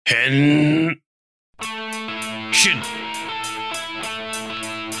Henshin.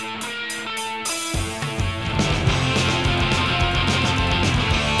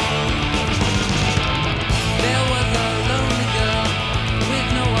 There was a lonely girl with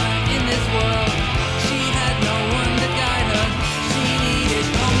no one in this world. She had no one to guide her. She needed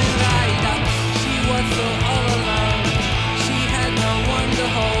Kamen Rider. She was so all alone. She had no one to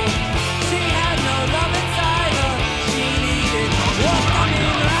hold. She had no love inside her. She needed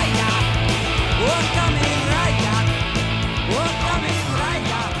Kamen Rider. Kamen Rider. Kamen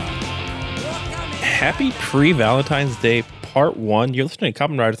Rider. Happy pre-Valentine's Day, Part 1. You're listening to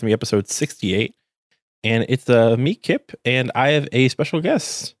Kamen Rider to me, episode 68. And it's me, Kip, and I have a special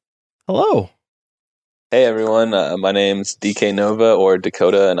guest. Hello. Hey everyone, my name's DK Nova or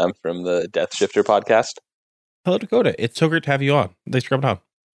Dakota, and I'm from the Death Shifter podcast. Hello, Dakota. It's so great to have you on. Thanks for coming on.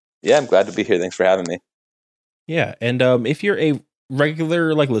 Yeah, I'm glad to be here. Thanks for having me. Yeah, and if you're a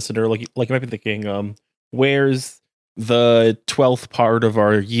regular listener, like you might be thinking, where's the 12th part of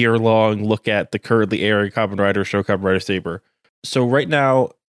our year-long look at the currently airing Kamen Rider show, Kamen Rider Saber? So right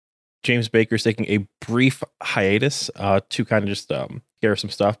now, James Baker's taking a brief hiatus to kind of just hear some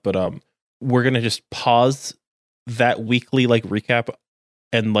stuff, but we're gonna just pause that weekly recap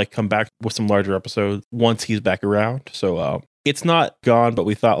and come back with some larger episodes once he's back around. So it's not gone, but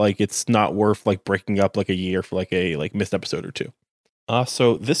we thought it's not worth breaking up a year for a missed episode or two.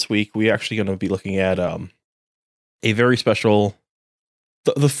 So this week we actually gonna be looking at a very special,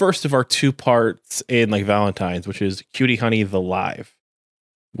 the first of our two parts in Valentine's, which is Cutie Honey the Live,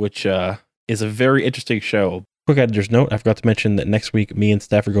 which is a very interesting show. Quick editor's note, I forgot to mention that next week me and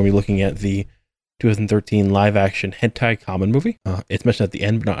Steph are going to be looking at the 2013 live-action Hentai Kamen movie. It's mentioned at the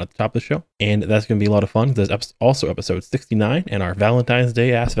end, but not at the top of the show. And that's going to be a lot of fun. There's also episode 69 and our Valentine's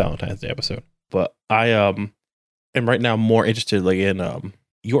Day Ask Valentine's Day episode. But I am right now more interested in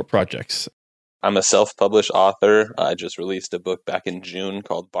your projects. I'm a self-published author. I just released a book back in June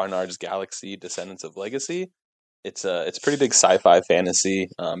called Barnard's Galaxy: Descendants of Legacy. It's a pretty big sci-fi fantasy.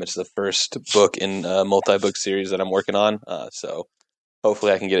 It's the first book in a multi-book series that I'm working on. So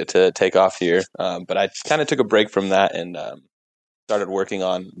hopefully I can get it to take off here. But I kind of took a break from that and started working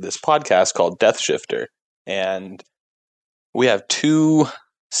on this podcast called Death Shifter. And we have two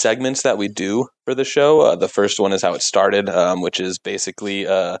segments that we do for the show. The first one is how it started, which is basically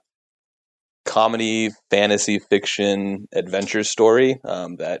comedy, fantasy, fiction, adventure story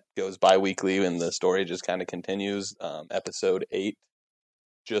that goes bi-weekly, and the story just kind of continues. Episode 8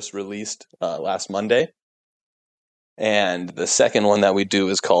 just released last Monday. And the second one that we do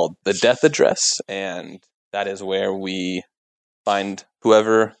is called The Death Address, and that is where we find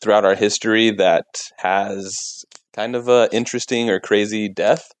whoever throughout our history that has kind of a interesting or crazy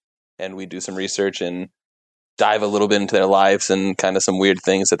death, and we do some research and dive a little bit into their lives and kind of some weird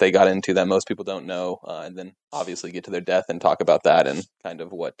things that they got into that most people don't know, and then obviously get to their death and talk about that and kind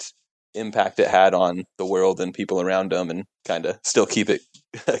of what impact it had on the world and people around them, and kind of still keep it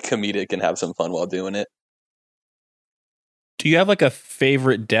comedic and have some fun while doing it. Do you have a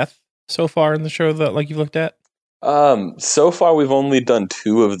favorite death so far in the show that you've looked at? So far we've only done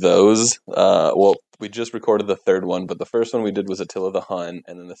 2 of those. Well, we just recorded the third one, but the first one we did was Attila the Hun,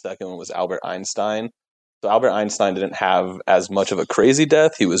 and then the second one was Albert Einstein. So Albert Einstein didn't have as much of a crazy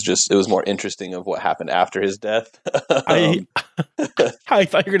death. It was more interesting of what happened after his death. I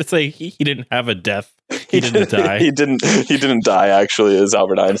thought you were going to say he didn't have a death. He didn't die. He didn't die, actually, as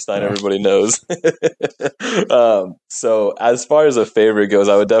Albert Einstein, everybody knows. So as far as a favorite goes,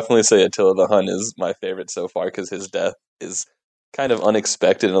 I would definitely say Attila the Hun is my favorite so far, because his death is kind of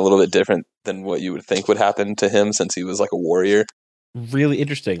unexpected and a little bit different than what you would think would happen to him, since he was a warrior. Really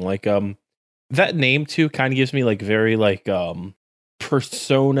interesting. That name too kind of gives me very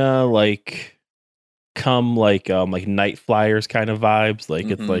Persona, Night Flyers kind of vibes.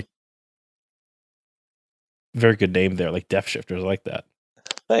 It's very good name there, Death Shifters, I like that.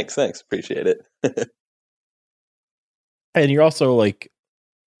 Thanks, appreciate it. And you're also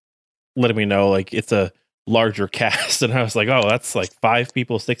letting me know it's a larger cast, and I was oh, that's 5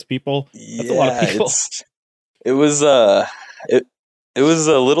 people, 6 people. That's a lot of people. It was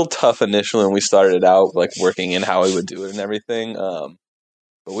a little tough initially when we started out, working in how we would do it and everything.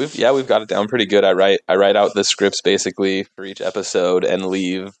 But we've got it down pretty good. I write out the scripts basically for each episode and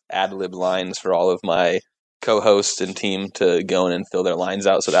leave ad-lib lines for all of my co-hosts and team to go in and fill their lines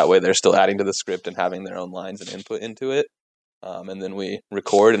out, so that way they're still adding to the script and having their own lines and input into it. And then we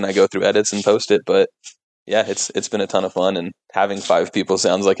record and I go through edits and post it. But yeah, it's been a ton of fun, and having 5 people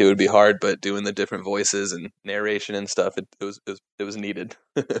sounds like it would be hard, but doing the different voices and narration and stuff, it was needed.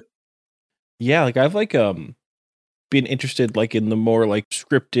 Yeah, I've being interested like in the more like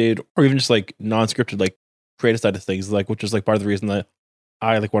scripted or even just like non-scripted like creative side of things, like which is like part of the reason that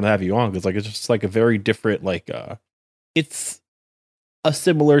I like want to have you on, because like it's just like a very different like it's a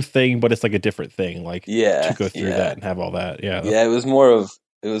similar thing, but it's like a different thing. Like to go through that and have all that. Yeah. Yeah, it was more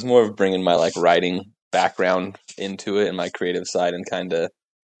of bringing my like writing background into it and my creative side and kind of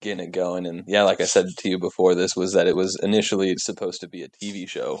getting it going. And yeah, like I said to you before, this was that it was initially supposed to be a TV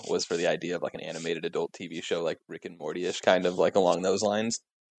show, was for the idea of like an animated adult TV show, like Rick and Morty-ish, kind of like along those lines.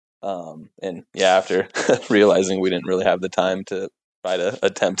 And yeah, after realizing we didn't really have the time to try to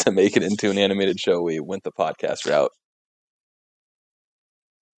attempt to make it into an animated show, we went the podcast route.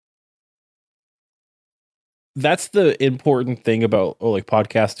 That's the important thing about like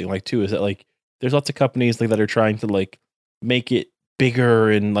podcasting, like too, is that like there's lots of companies like that are trying to like make it bigger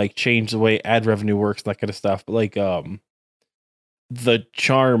and like change the way ad revenue works and that kind of stuff. But like the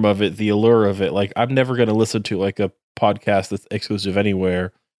charm of it, the allure of it, like I'm never gonna listen to like a podcast that's exclusive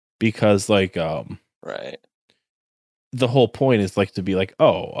anywhere, because like right, the whole point is like to be like,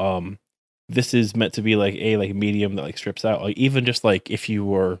 this is meant to be like a like medium that like strips out, like even just like if you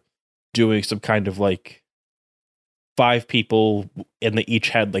were doing some kind of like 5 people and they each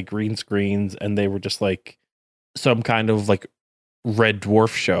had like green screens and they were just like some kind of like Red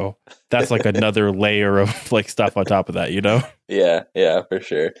Dwarf show, that's like another layer of like stuff on top of that, you know? Yeah, for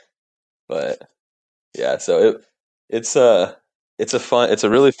sure. But yeah, so it's a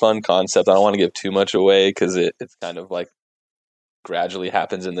really fun concept. I don't want to give too much away because it's kind of like gradually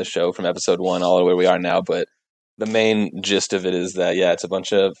happens in the show from episode 1 all the way where we are now. But the main gist of it is that, yeah, it's a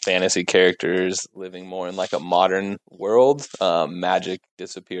bunch of fantasy characters living more in like a modern world. Magic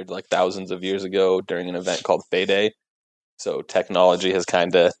disappeared like thousands of years ago during an event called Fayday. So technology has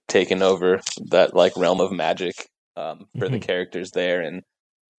kind of taken over that like realm of magic for the characters there. And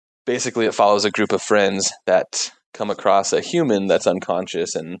basically it follows a group of friends that come across a human that's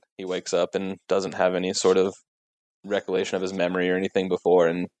unconscious, and he wakes up and doesn't have any sort of recollection of his memory or anything before.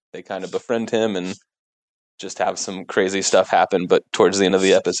 And they kind of befriend him and just have some crazy stuff happen. But towards the end of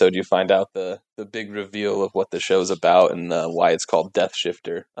the episode, you find out the big reveal of what the show's about and why it's called Death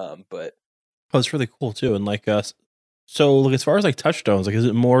Shifter. But it's really cool too. And like so like as far as like touchstones, like is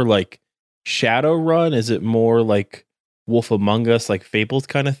it more like Shadowrun? Is it more like Wolf Among Us, like Fables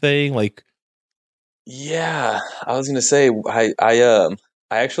kind of thing? Like, yeah, I was gonna say I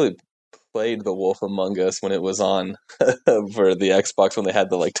actually played the Wolf Among Us when it was on for the Xbox when they had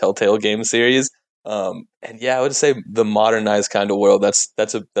the like Telltale game series. And yeah, I would say the modernized kind of world.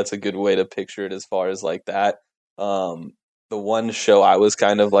 That's a good way to picture it as far as like that. The one show I was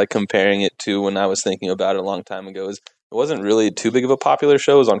kind of like comparing it to when I was thinking about it a long time ago is, it wasn't really too big of a popular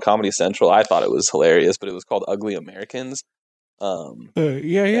show. It was on Comedy Central. I thought it was hilarious, but it was called Ugly Americans.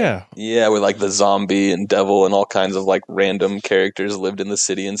 Yeah, where like the zombie and devil and all kinds of like random characters lived in the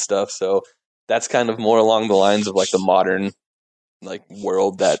city and stuff. So that's kind of more along the lines of like the modern like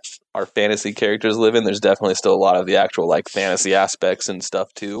world that our fantasy characters live in. There's definitely still a lot of the actual like fantasy aspects and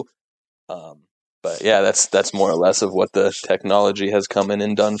stuff too. But yeah, that's more or less of what the technology has come in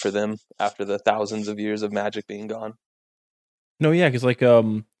and done for them after the thousands of years of magic being gone. No, yeah, because like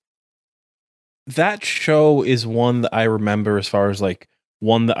that show is one that I remember as far as like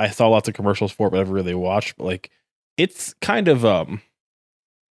one that I saw lots of commercials for, but never really watched. But like it's kind of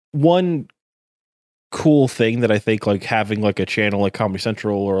one cool thing that I think like having like a channel like Comedy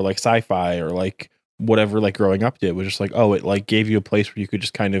Central or like Sci-Fi or like whatever like growing up did was just like, oh, it like gave you a place where you could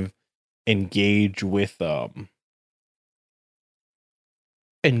just kind of engage with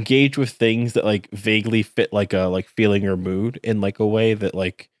things that like vaguely fit like a like feeling or mood in like a way that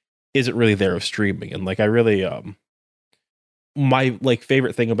like isn't really there of streaming. And like I really my like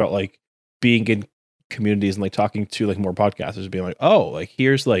favorite thing about like being in communities and like talking to like more podcasters, being like, oh, like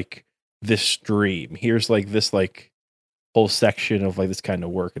here's like this stream, here's like this like whole section of like this kind of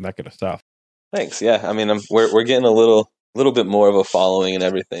work and that kind of stuff. Thanks. Yeah, I mean, we're getting a little bit more of a following and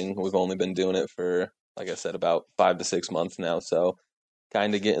everything. We've only been doing it for, like I said, about 5 to 6 months now, so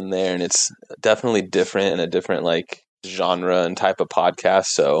kind of getting there. And it's definitely different and a different like genre and type of podcast.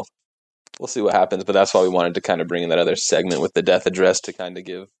 So we'll see what happens. But that's why we wanted to kind of bring in that other segment with the Death Address to kind of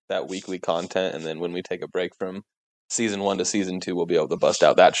give that weekly content. And then when we take a break from season 1 to season 2, we'll be able to bust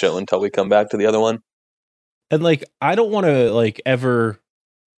out that show until we come back to the other one. And like I don't want to like ever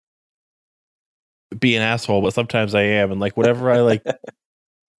be an asshole, but sometimes I am. And like whenever I like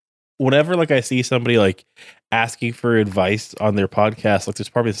whenever like I see somebody like asking for advice on their podcast, like there's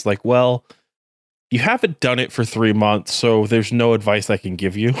probably this like, well, you haven't done it for 3 months, so there's no advice I can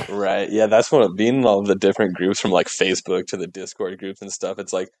give you. Right. Yeah, that's one of being in all the different groups from like Facebook to the Discord groups and stuff.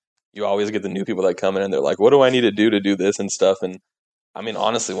 It's like you always get the new people that come in and they're like, what do I need to do this and stuff? And I mean,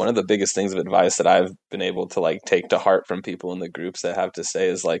 honestly, one of the biggest things of advice that I've been able to like take to heart from people in the groups that have to say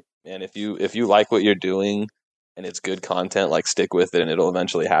is like, man, if you like what you're doing and it's good content, like stick with it and it'll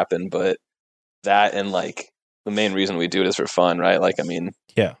eventually happen. But that and like the main reason we do it is for fun, right? Like, I mean,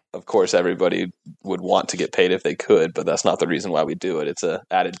 Yeah. of course, everybody would want to get paid if they could, but that's not the reason why we do it. It's a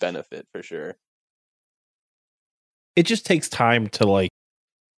added benefit for sure. It just takes time to like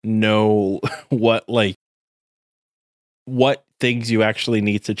know what things you actually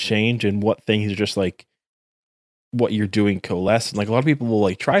need to change and what things are just like what you're doing coalesce. And like a lot of people will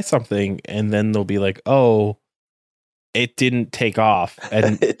like try something and then they'll be like, oh, it didn't take off.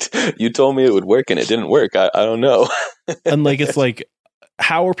 And You told me it would work and it didn't work. I don't know. and like it's like,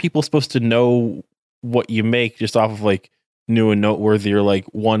 how are people supposed to know what you make just off of like new and noteworthy or like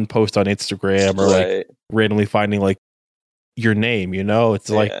one post on Instagram or like Right. randomly finding like your name, you know? It's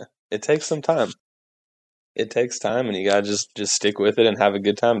like Yeah. It takes some time. It takes time, and you gotta just stick with it and have a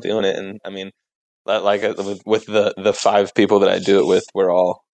good time doing it. And I mean, like with the 5 people that I do it with, we're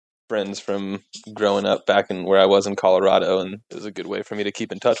all friends from growing up back in where I was in Colorado, and it was a good way for me to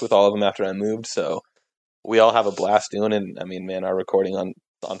keep in touch with all of them after I moved. So we all have a blast doing it. And I mean, man, our recording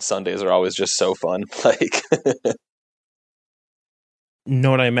on Sundays are always just so fun. Like,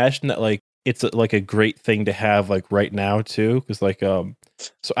 no, and I imagine that like it's like a great thing to have like right now too, because like so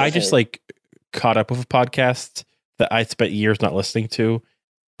I just Right. like caught up with a podcast that I spent years not listening to,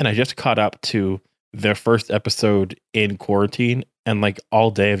 and I just caught up to their first episode in quarantine, and like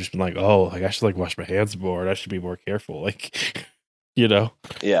all day I've just been like, oh, like I should like wash my hands more, and I should be more careful, like you know,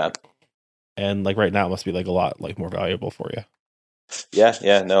 yeah, and like right now it must be like a lot like more valuable for you.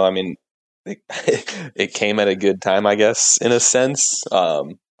 yeah. No, I mean, it came at a good time, I guess, in a sense.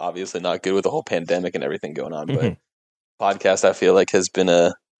 Obviously not good with the whole pandemic and everything going on, but Mhm. podcast I feel like has been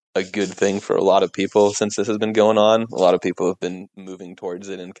a good thing for a lot of people since this has been going on. A lot of people have been moving towards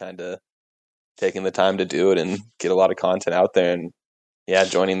it and kind of taking the time to do it and get a lot of content out there. And yeah,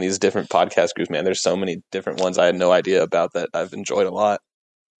 joining these different podcast groups, man, there's so many different ones I had no idea about that I've enjoyed a lot.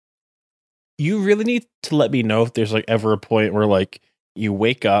 You really need to let me know if there's like ever a point where like you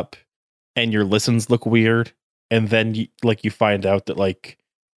wake up and your listens look weird, and then you find out that like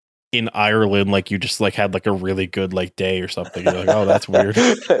in Ireland, like you just like had like a really good like day or something. You're like, oh, that's weird.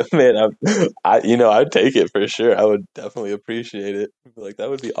 Man, I'd take it for sure. I would definitely appreciate it. Like, that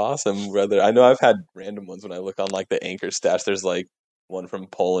would be awesome. Rather, I know I've had random ones when I look on like the Anchor stats. There's like one from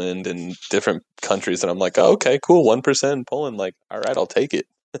Poland and different countries, and I'm like, oh, okay, cool, 1% in Poland. Like, all right, I'll take it.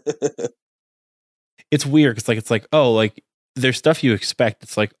 It's weird because like it's like, oh, like there's stuff you expect.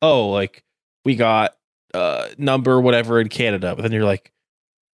 It's like, oh, like we got number whatever in Canada, but then you're like,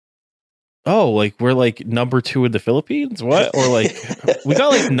 oh, like we're like number 2 in the Philippines, what? Or like we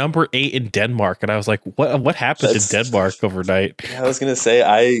got like number 8 in Denmark, and I was like, what happened That's- in Denmark overnight? Yeah, I was gonna say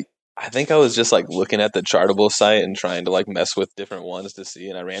I think I was just like looking at the Chartable site and trying to like mess with different ones to see,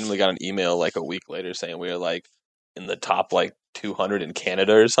 and I randomly got an email like a week later saying we were like in the top like 200 in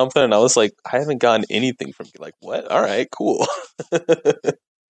Canada or something, and I was like, I haven't gotten anything from you. Like, what? All right, cool.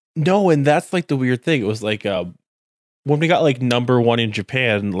 No, and that's like the weird thing. It was like when we got like number 1 in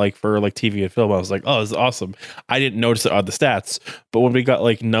Japan, like for like TV and film, I was like, oh, this is awesome. I didn't notice it on the stats, but when we got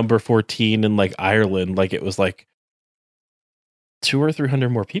like number 14 in like Ireland, like it was like 200 or 300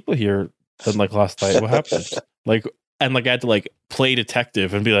 more people here than like last night. What happened? Like, and like I had to like play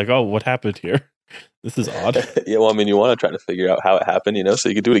detective and be like, oh, what happened here? This is odd. Yeah, well, I mean, you want to try to figure out how it happened, so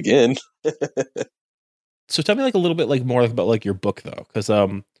you could do it again. So tell me like a little bit like more about like your book though, because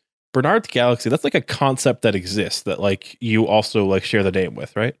Bernard's Galaxy, that's like a concept that exists that like you also like share the name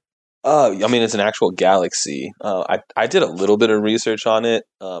with, right? I mean, it's an actual galaxy. I did a little bit of research on it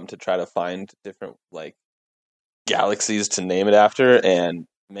to try to find different like galaxies to name it after, and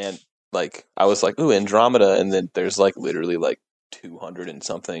man, like I was like, ooh, Andromeda, and then there's like literally like 200 and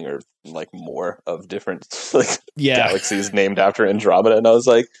something or like more of different like Yeah. galaxies named after Andromeda, and I was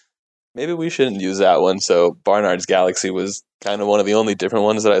like, maybe we shouldn't use that one. So Barnard's Galaxy was kind of one of the only different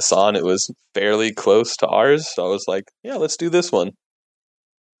ones that I saw, and it was fairly close to ours. So I was like, yeah, let's do this one.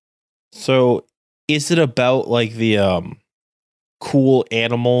 So is it about like the cool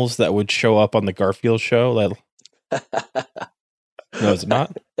animals that would show up on the Garfield show? No, is it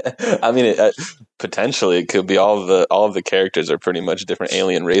not? I mean, potentially it could be all of the characters are pretty much different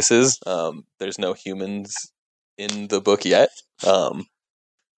alien races. There's no humans in the book yet,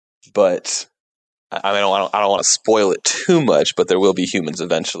 but I mean, I don't want to spoil it too much. But there will be humans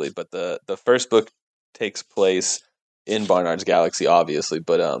eventually. But the first book takes place in Barnard's Galaxy, obviously.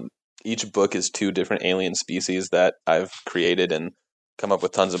 But each book is 2 different alien species that I've created and come up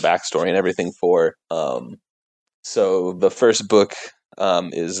with tons of backstory and everything for. So the first book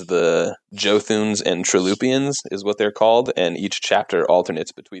is the Jothuns and Trilupians is what they're called, and each chapter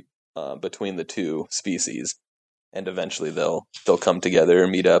alternates between the two species, and eventually they'll come together,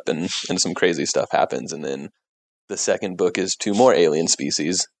 meet up, and some crazy stuff happens. And then the second book is two more alien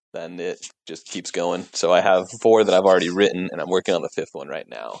species. Then it just keeps going. So I have 4 that I've already written, and I'm working on the 5th one right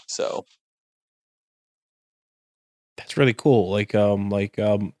now. So That's really cool.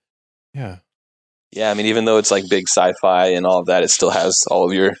 Yeah. yeah, I mean, even though it's like big sci-fi and all of that, it still has all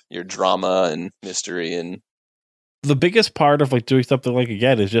of your drama and mystery. And The biggest part of like doing something like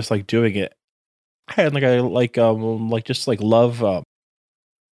again is just like doing it. And I just like love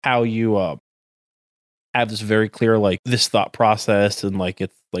how you have this very clear like this thought process, and like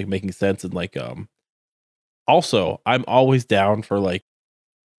it's like making sense, and like also I'm always down for like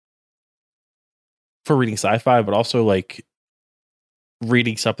for reading sci-fi, but also like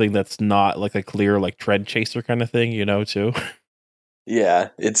reading something that's not like a clear like trend chaser kind of thing, you know, too. yeah,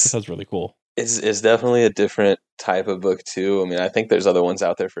 That sounds really cool. it's definitely a different type of book too. I mean, I think there's other ones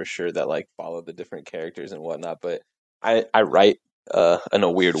out there for sure that like follow the different characters and whatnot, but I write in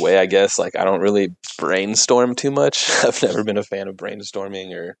a weird way, I guess. Like I don't really brainstorm too much. I've never been a fan of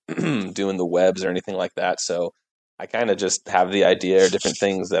brainstorming or doing the webs or anything like that. So I kind of just have the idea or different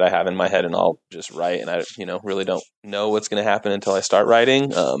things that I have in my head, and I'll just write. And I, really don't know what's going to happen until I start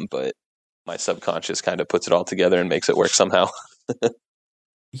writing. But my subconscious kind of puts it all together and makes it work somehow.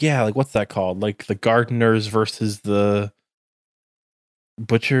 Yeah, like what's that called? Like the gardeners versus the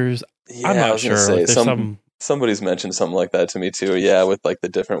butchers. Yeah, I'm I not was gonna sure. say Like there's some somebody's mentioned something like that to me too. Yeah, with like the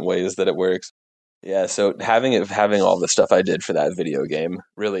different ways that it works. Yeah, so having all the stuff I did for that video game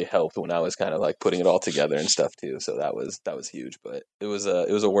really helped when I was kind of like putting it all together and stuff too. So that was huge. But it was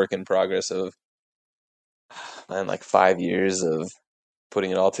a work in progress of man, like 5 years of putting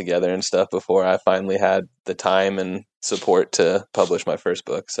it all together and stuff before I finally had the time and support to publish my first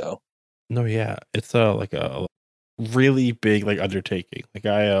book. So no, yeah, it's like a really big like undertaking. Like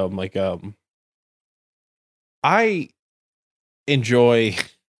I enjoy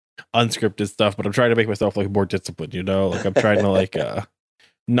unscripted stuff, but I'm trying to make myself like more disciplined, you know? Like I'm trying to like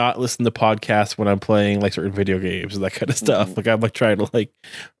not listen to podcasts when I'm playing like certain video games and that kind of stuff. Mhm. Like I'm like trying to like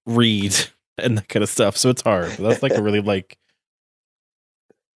read and that kind of stuff. So it's hard. But that's like a really like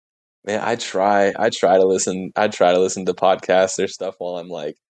man, I try to listen to podcasts or stuff while I'm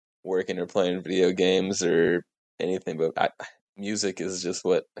like working or playing video games or anything, but music is just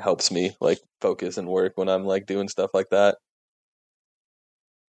what helps me like focus and work when I'm like doing stuff like that.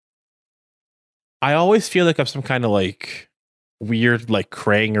 I always feel like I'm some kind of like weird like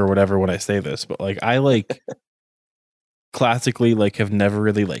Krang or whatever when I say this, but like I like classically like have never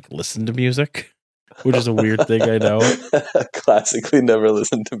really like listened to music, which is a weird thing, I know. Classically never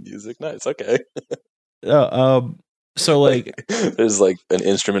listened to music. Nice, okay. So like There's like an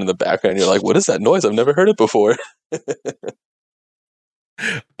instrument in the background. You're like, what is that noise? I've never heard it before.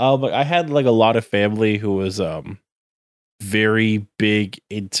 like I had like a lot of family who was very big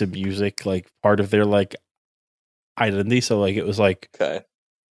into music, like part of their like identity. So like it was like Okay.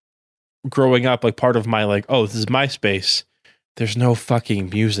 growing up, like part of my like, oh, this is my space. There's no fucking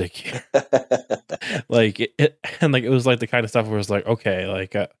music here. Like and like it was like the kind of stuff where it was like, okay,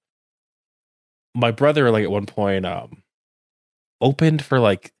 like my brother like at one point opened for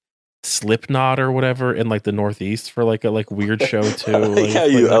like Slipknot or whatever in like the Northeast for like a like weird show too.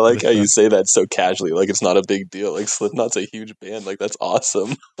 I like how you say that so casually, like it's not a big deal. Like Slipknot's a huge band, like that's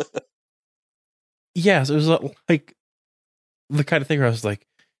awesome. Yeah, so it was like the kind of thing where I was like,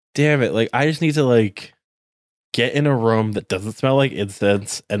 damn it, like I just need to like get in a room that doesn't smell like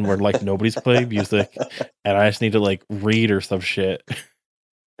incense and where like nobody's playing music, and I just need to like read or some shit.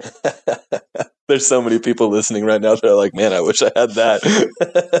 There's so many people listening right now that are like, man, I wish I had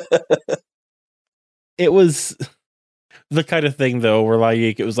that. It was the kind of thing though where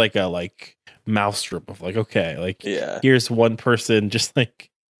like it was like a like maelstrom of like, okay, like Yeah. here's one person just like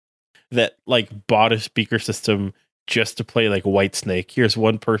that like bought a speaker system just to play like Whitesnake. Here's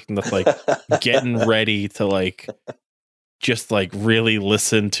one person that's like getting ready to like just like really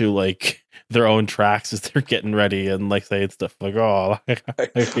listen to like their own tracks as they're getting ready and like saying stuff like, oh, like,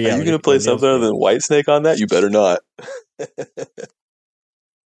 Are you gonna play something other than Whitesnake on that? You better not.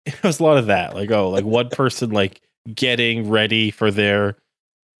 It was a lot of that. Like, oh, like one person like getting ready for their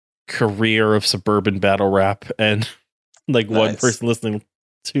career of suburban battle rap, and like one Nice. person listening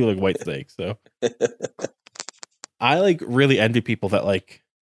to like Whitesnake. So I like really envy people that like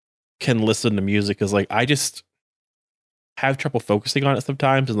can listen to music, because like I just have trouble focusing on it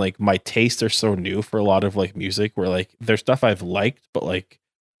sometimes, and like my tastes are so new for a lot of like music where like there's stuff I've liked, but like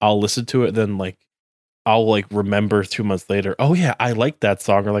I'll listen to it, then like I'll like remember 2 months later, oh yeah, I like that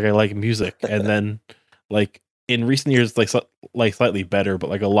song, or like I like music. And then like in recent years, like like slightly better,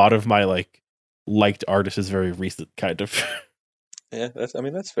 but like a lot of my like liked artists is very recent kind of. Yeah,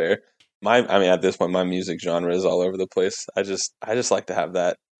 that's fair. At this point, my music genre is all over the place. I just like to have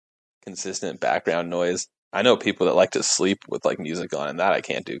that consistent background noise. I know people that like to sleep with like music on, and that I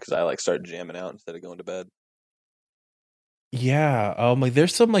can't do because I like start jamming out instead of going to bed. Yeah, like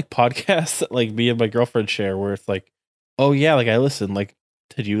there's some like podcasts that like me and my girlfriend share where it's like, oh yeah, like I listen, like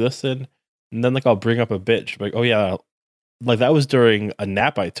did you listen? And then like I'll bring up a bitch, like, oh yeah, like that was during a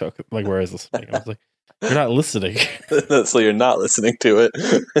nap I took, like where I was listening. I was like, you're not listening. So you're not listening to it.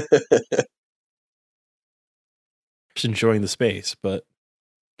 Just enjoying the space, but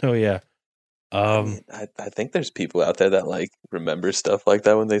oh yeah. I think there's people out there that like remember stuff like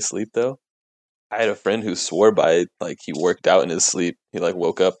that when they sleep though. I had a friend who swore by like he worked out in his sleep. He like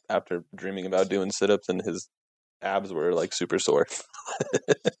woke up after dreaming about doing sit-ups and his abs were like super sore.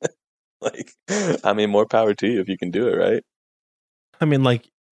 Like, more power to you if you can do it, right? I mean, like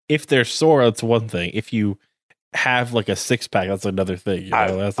if they're sore, that's one thing. If you have like a six pack, that's another thing.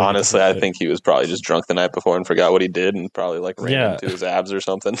 That's like Honestly, I think he was probably just drunk the night before and forgot what he did and probably like ran into his abs or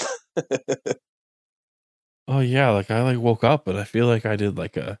something. Oh yeah, like I like woke up and I feel like I did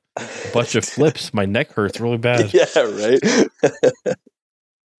like a bunch of flips. My neck hurts really bad. Yeah, right.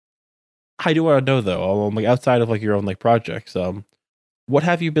 I do want to know though, like outside of like your own like projects, what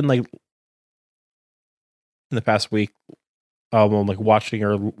have you been like in the past week, like watching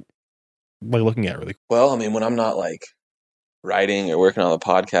or like looking at really? Well, when I'm not like writing or working on the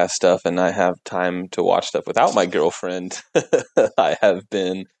podcast stuff and I have time to watch stuff without my girlfriend, I have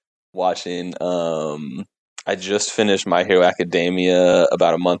been watching. I just finished My Hero Academia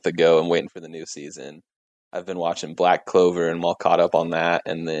about a month ago. I'm waiting for the new season. I've been watching Black Clover and I'm all caught up on that.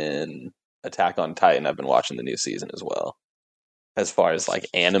 And then Attack on Titan, I've been watching the new season as well. As far as like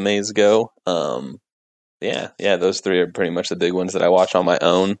animes go, yeah, those three are pretty much the big ones that I watch on my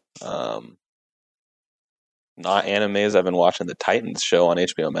own. Not animes, I've been watching the Titans show on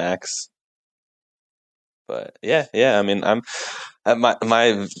HBO Max. But yeah, I'm my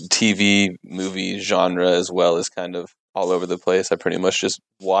TV movie genre as well is kind of all over the place. I pretty much just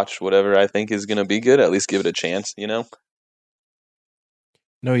watch whatever I think is going to be good. At least give it a chance,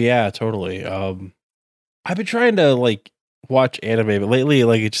 No, yeah, totally. I've been trying to like watch anime, but lately,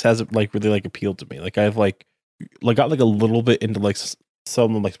 like it just hasn't like really like appealed to me. Like I've like got like a little bit into like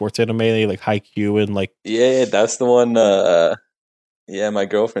some like sports anime, like Haikyuu and like yeah, that's the one. Yeah, my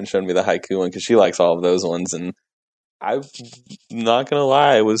girlfriend showed me the Haiku one because she likes all of those ones, and I'm not gonna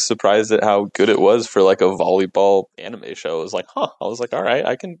lie, I was surprised at how good it was for like a volleyball anime show. I was like, I was like, all right,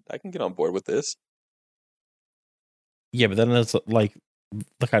 I can get on board with this. Yeah, but then it's like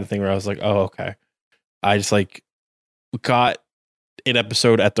the kind of thing where I was like, oh, okay. I just like got an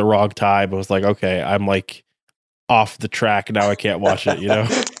episode at the wrong time. I was like, okay, I'm like off the track now. I can't watch it. You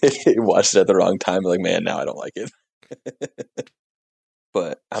watched it at the wrong time. Like, man, now I don't like it.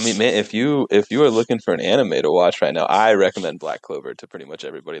 But man, if you are looking for an anime to watch right now, I recommend Black Clover to pretty much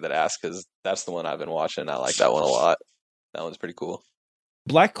everybody that asks because that's the one I've been watching. I like that one a lot. That one's pretty cool.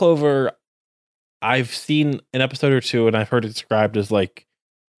 Black Clover, I've seen an episode or two, and I've heard it described as like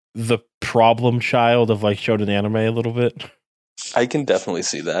the problem child of like shonen anime a little bit. I can definitely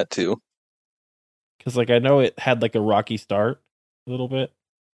see that too. Because like I know it had like a rocky start a little bit.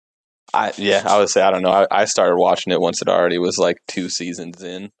 I would say, I don't know. I started watching it once it already was like 2 seasons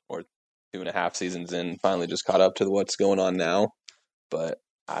in or 2.5 seasons in. Finally just caught up to what's going on now. But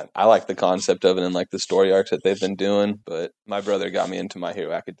I like the concept of it and like the story arcs that they've been doing. But my brother got me into My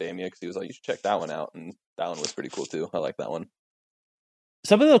Hero Academia because he was like, you should check that one out. And that one was pretty cool too. I like that one.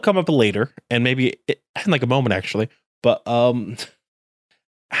 Something that'll come up later and maybe in like a moment actually. But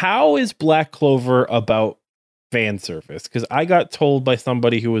how is Black Clover about fan service? Because I got told by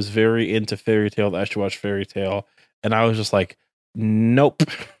somebody who was very into Fairy Tail that I should watch Fairy Tail, and I was just like, nope,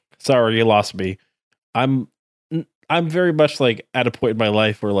 sorry, you lost me. I'm very much like at a point in my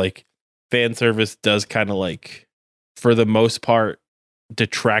life where like fan service does kind of like, for the most part,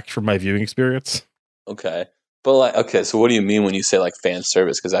 detract from my viewing experience. Okay, but like, okay, so what do you mean when you say like fan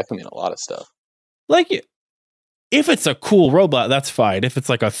service? Because that can mean a lot of stuff. Like, if it's a cool robot, that's fine. If it's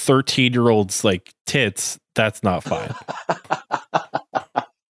like a 13-year-old's like tits, that's not fine.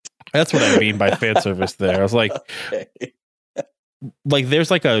 That's what I mean by fan service there. I was like, okay. Like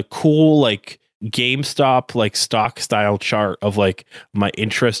there's like a cool like GameStop like stock style chart of like my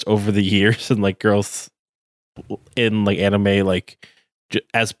interest over the years and like girls in like anime, like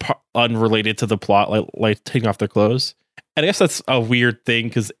as unrelated to the plot, like taking off their clothes. And I guess that's a weird thing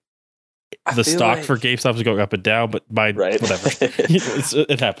because the stock for GameStop is going up and down, but whatever,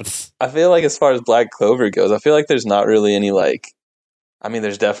 it happens. I feel like as far as Black Clover goes, I feel like there's not really any like, I mean,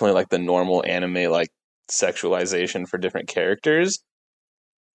 there's definitely like the normal anime like sexualization for different characters,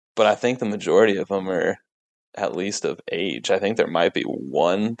 but I think the majority of them are at least of age. I think there might be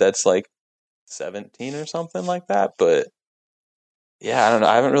one that's like 17 or something like that, but yeah, I don't know.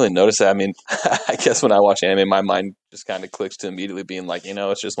 I haven't really noticed that. I mean, I guess when I watch anime, my mind just kind of clicks to immediately being like,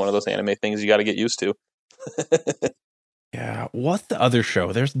 it's just one of those anime things you got to get used to. Yeah. What's the other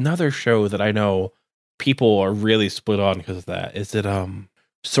show? There's another show that I know people are really split on because of that. Is it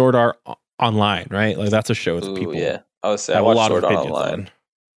Sword Art Online, right? Like that's a show that people I would say I watch Sword Art Online.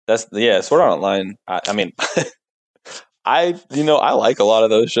 Sword Art Online. I mean, I like a lot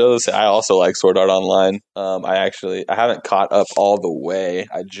of those shows. I also like Sword Art Online. I haven't caught up all the way.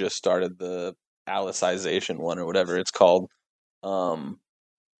 I just started the Alicization one or whatever it's called.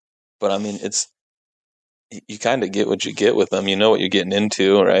 But I mean, you kind of get what you get with them. You know what you're getting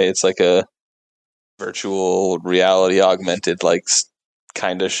into, right? It's like a virtual reality augmented like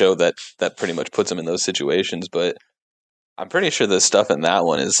kind of show that pretty much puts them in those situations. But I'm pretty sure the stuff in that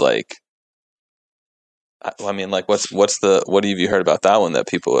one is like, I mean, like, what have you heard about that one that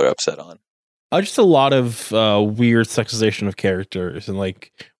people are upset on? Just a lot of weird sexization of characters and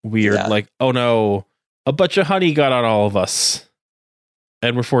like weird, like, oh no, a bunch of honey got on all of us,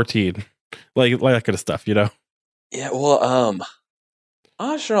 and we're 14, like that kind of stuff, Yeah, well, I'm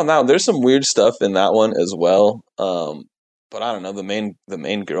not sure on that one. There's some weird stuff in that one as well. But I don't know, the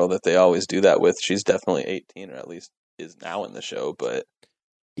main girl that they always do that with, she's definitely 18, or at least is now in the show. But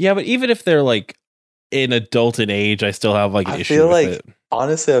yeah, but even if they're like in adult in age, I still have like an issue with it.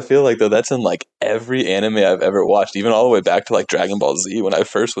 Honestly, I feel like though that's in like every anime I've ever watched, even all the way back to like Dragon Ball Z when I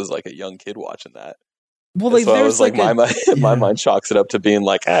first was like a young kid watching that. Well, like, so I was like, my mind chalks it up to being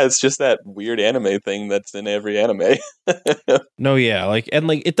like, it's just that weird anime thing that's in every anime. No, yeah, like, and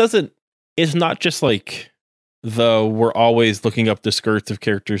like it's not just like we're always looking up the skirts of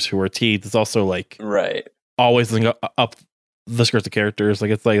characters who are teens. It's also like always looking up the skirts of characters.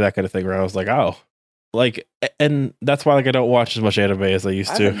 Like it's like that kind of thing where I was like, oh. Like, and that's why like I don't watch as much anime as I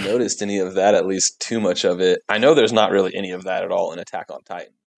used to. I haven't noticed any of that, at least too much of it. I know there's not really any of that at all in Attack on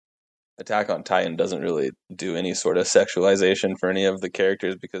Titan. Attack on Titan doesn't really do any sort of sexualization for any of the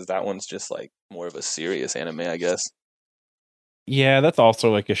characters because that one's just like more of a serious anime, I guess. Yeah, that's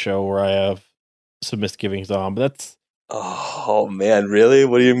also like a show where I have some misgivings on, but that's... Oh man, really?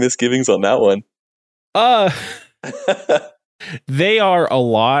 What are your misgivings on that one? They are a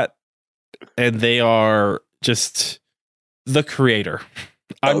lot. And they are just the creator.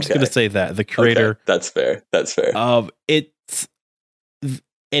 I'm just going to say that. The creator. Okay. That's fair. It's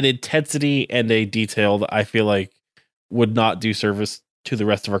an intensity and a detail that I feel like would not do service to the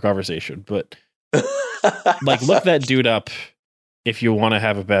rest of our conversation. But like, look that dude up if you want to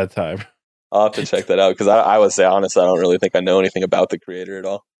have a bad time. I'll have to check that out because I would say, honestly, I don't really think I know anything about the creator at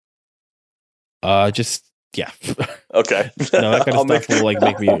all. Yeah. Okay. No, that kind of stuff will like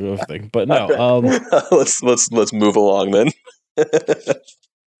make me do a thing. But no. Let's move along then.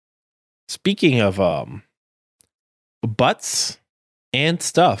 Speaking of butts and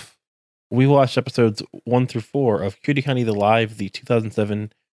stuff, we watched episodes 1 through 4 of Cutie Honey the Live, the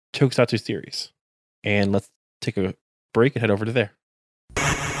 2007 Tokusatsu series. And let's take a break and head over to there.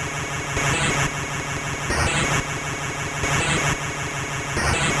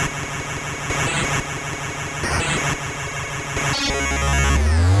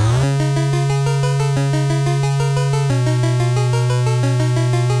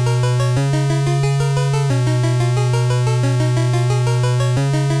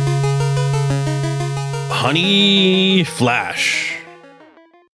 Honey Flash.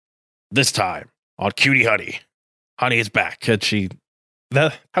 This time on Cutie Honey. Honey is back. And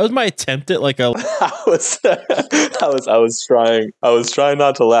that was my attempt at like a I was trying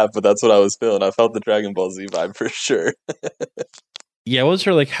not to laugh, but that's what I was feeling. I felt the Dragon Ball Z vibe for sure. Yeah, I wasn't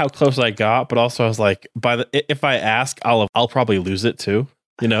sure like how close I got, but also I was like, if I ask, I'll probably lose it too.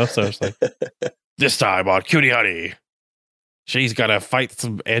 So it's like this time on Cutie Honey. She's gotta fight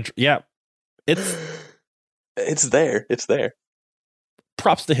some yeah. It's there.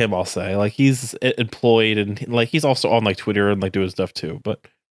 Props to him, I'll say. Like he's employed and like he's also on like Twitter and like doing stuff too. But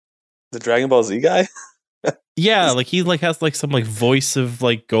the Dragon Ball Z guy, yeah, like he like has like some like voice of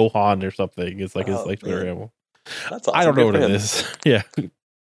like Gohan or something. It's like his like Twitter handle. That's awesome. I don't know what it is. Yeah,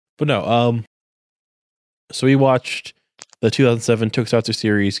 but no. So we watched the 2007 Tokusatsu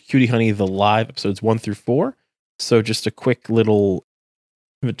series Cutie Honey the Live episodes 1 through 4. So just a quick little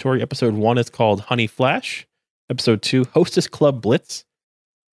inventory. Episode 1 is called Honey Flash. Episode 2, Hostess Club Blitz.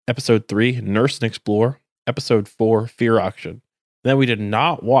 Episode 3, Nurse and Explore. Episode 4, Fear Auction. Then we did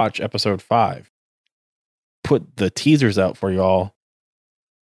not watch episode 5. Put the teasers out for y'all.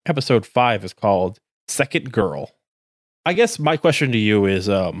 Episode 5 is called Second Girl. I guess my question to you is,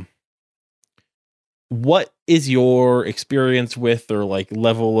 what is your experience with or like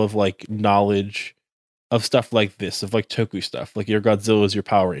level of like knowledge of stuff like this, of like Toku stuff, like your Godzillas, your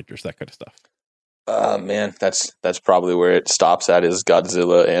Power Rangers, that kind of stuff? Man, that's probably where it stops at, is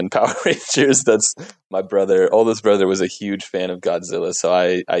Godzilla and Power Rangers. That's my oldest brother was a huge fan of Godzilla, so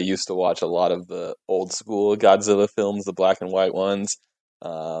I used to watch a lot of the old school Godzilla films, the black and white ones,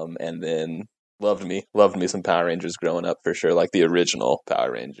 and then loved me some Power Rangers growing up for sure, like the original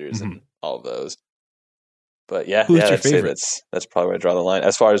Power Rangers and all of those. But yeah, Who's your I'd say favorite? that's probably where I draw the line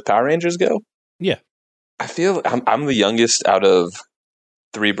as far as Power Rangers go. Yeah. I feel I'm the youngest out of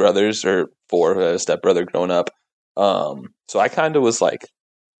 3 brothers, or 4, a stepbrother growing up. So I kind of was like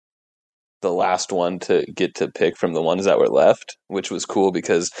the last one to get to pick from the ones that were left, which was cool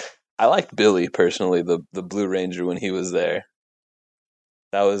because I liked Billy personally, the Blue Ranger, when he was there.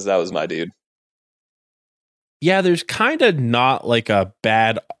 That was my dude. Yeah, there's kind of not like a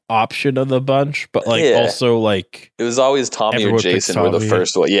bad option of the bunch, but like Yeah. also like It was always Tommy or Everyone picks Jason were the Tommy.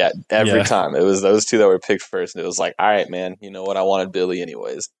 first one. Yeah, every Yeah. time. It was those 2 that were picked first, and it was like, all right, man, you know what? I wanted Billy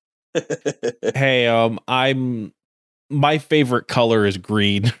anyways. hey, I'm my favorite color is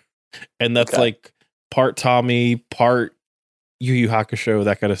green, and that's Okay. like part Tommy, part Yu Yu Hakusho,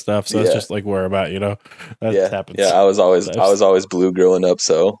 that kind of stuff. So that's Yeah. just like where I'm at, you know. That yeah, happens. yeah. I was always Lives. blue growing up,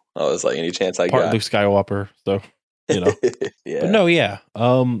 so I was like, any chance I Part got. Luke Skywalker. So you know. Yeah. But no, yeah.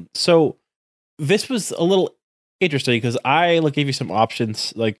 So this was a little interesting because I like gave you some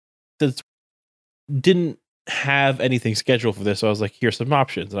options, like since didn't have anything scheduled for this, so I was like, here's some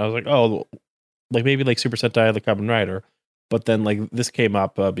options, and I was like, oh, like maybe like Super Sentai, the Kamen Rider, but then like this came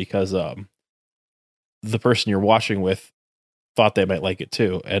up because the person you're watching with thought they might like it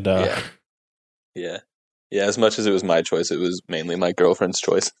too, and Yeah. Yeah. As much as it was my choice, it was mainly my girlfriend's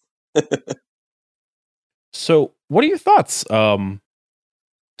choice. So what are your thoughts,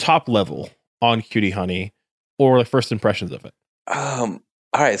 top level on Cutie Honey, or like first impressions of it? All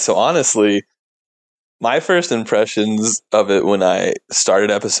right. So honestly, my first impressions of it when I started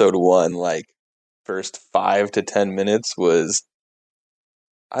episode 1, like first 5 to 10 minutes, was,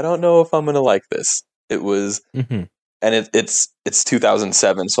 I don't know if I'm gonna like this. It was, Mm-hmm. and it's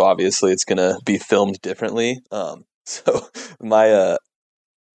 2007, so obviously it's gonna be filmed differently. So my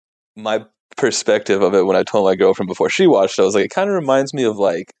perspective of it when I told my girlfriend before she watched it, I was like, it kind of reminds me of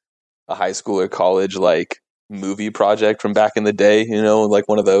like a high school or college like movie project from back in the day, you know, like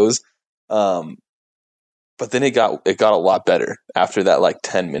one of those. But then it got a lot better after that like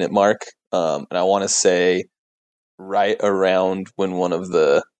 10-minute mark. And I want to say right around when one of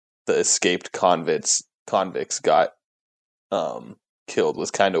the escaped convicts got killed was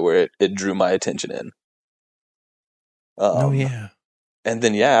kind of where it drew my attention in. Oh yeah. And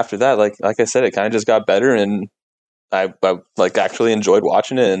then after that, like I said, it kind of just got better, and I like actually enjoyed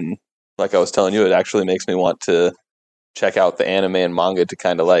watching it, and like I was telling you, it actually makes me want to check out the anime and manga to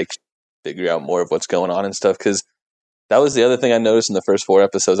kind of like figure out more of what's going on and stuff, because that was the other thing I noticed in the first 4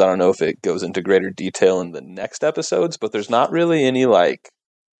 episodes. I don't know if it goes into greater detail in the next episodes, but there's not really any like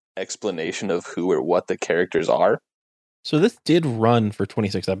explanation of who or what the characters are. So this did run for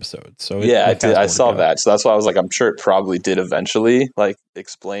 26 episodes. So Yeah, it I has more to saw go. that. So that's why I was like, I'm sure it probably did eventually like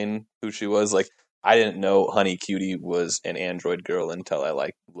explain who she was. Like, I didn't know Honey Cutie was an android girl until I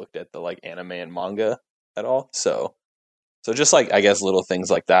like looked at the like anime and manga at all. So just like, I guess little things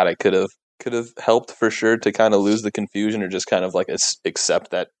like that, I could have helped for sure to kind of lose the confusion, or just kind of like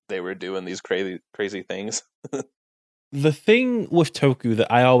accept that they were doing these crazy things. The thing with Toku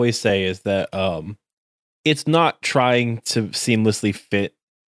that I always say is that it's not trying to seamlessly fit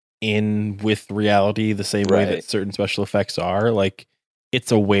in with reality the same way that Right. certain special effects are. Like,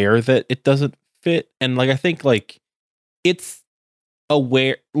 it's aware that it doesn't fit, and like I think like it's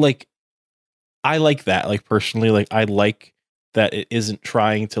aware. Like, I like that. Like personally, like I like that it isn't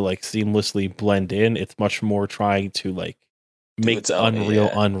trying to like seamlessly blend in. It's much more trying to like make its own,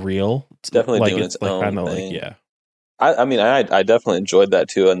 unreal yeah. unreal. It's definitely like doing it's its like own kind of like thing. yeah. I mean, I definitely enjoyed that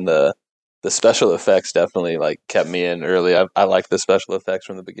too, and the special effects definitely like kept me in early. I liked the special effects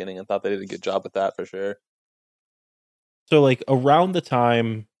from the beginning and thought they did a good job with that for sure. So like around the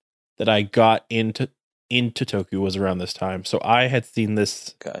time that I got into Toku was around this time. So I had seen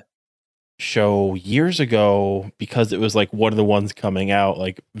this Okay. show years ago because it was like one of the ones coming out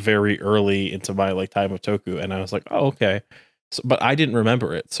like very early into my like time of Toku, and I was like, oh, okay. So, but I didn't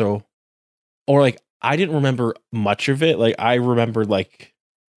remember it. So, or like I didn't remember much of it. Like I remembered like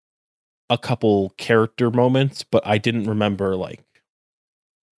a couple character moments, but I didn't remember like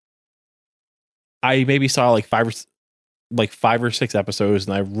I maybe saw like five or six episodes,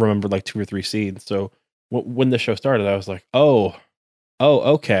 and I remembered like two or three scenes. So when the show started, I was like, oh,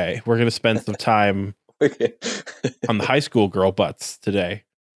 okay, we're gonna spend some time Okay. on the high school girl butts today.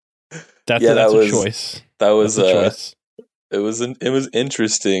 That's Yeah, that's that a was- choice. That That's was a choice. it was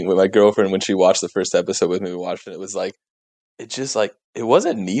interesting with my girlfriend when she watched the first episode with me. We watched it. It was like it just like it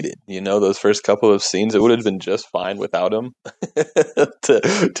wasn't needed. Those first couple of scenes, it would have been just fine without him.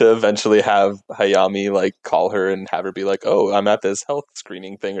 to eventually have Hayami like call her and have her be like, "Oh, I'm at this health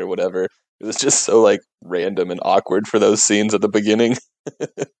screening thing or whatever." It was just so like random and awkward for those scenes at the beginning.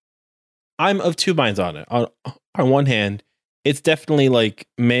 I'm of two minds on it. On one hand, it's definitely like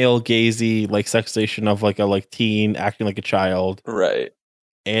male gazy, like sexualization of like a like teen acting like a child. Right.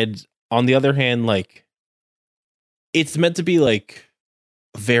 And on the other hand, like it's meant to be like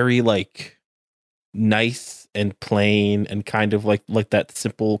very like nice and plain and kind of like that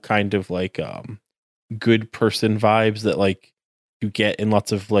simple kind of like good person vibes that like you get in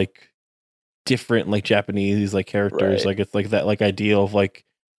lots of like different like Japanese like characters. Right. Like it's like that like ideal of like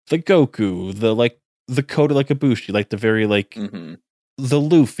the Goku, the like the Kota like Ibushi, like the very like Hmm. the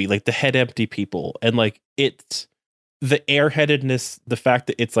Luffy, like the head empty people, and like it's the airheadedness, the fact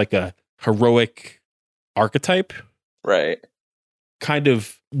that it's like a heroic archetype Right. kind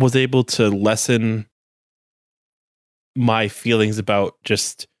of was able to lessen my feelings about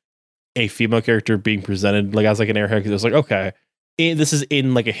just a female character being presented like as like an airhead, because it was like, okay, this is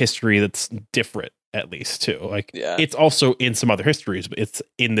in like a history that's different at least too. Like Yeah. it's also in some other histories, but it's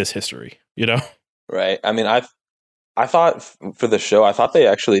in this history, you know? Right. I mean, I thought for the show, I thought they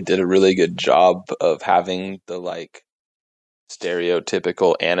actually did a really good job of having the like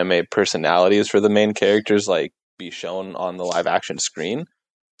stereotypical anime personalities for the main characters like be shown on the live action screen.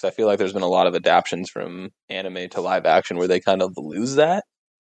 So I feel like there's been a lot of adaptations from anime to live action where they kind of lose that.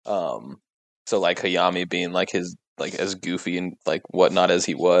 So like Hayami being like his like as goofy and like whatnot as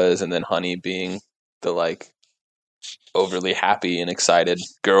he was, and then Honey being the like overly happy and excited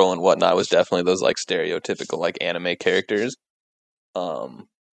girl and whatnot was definitely those like stereotypical like anime characters.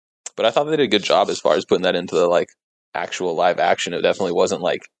 But I thought they did a good job as far as putting that into the like actual live action. It definitely wasn't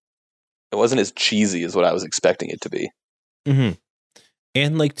like it wasn't as cheesy as what I was expecting it to be. Mm-hmm.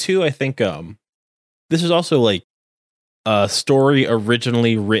 And like two, I think this is also like a story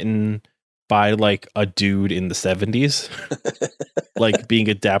originally written by like a dude in the 70s, like being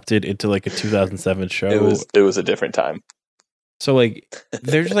adapted into like a 2007 show. It was a different time. So like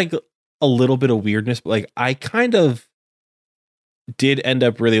there's like a little bit of weirdness, but like I kind of did end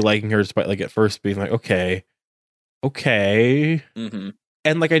up really liking her, despite like at first being like, okay. Mm-hmm.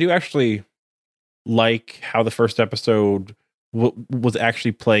 And like I do actually like how the first episode was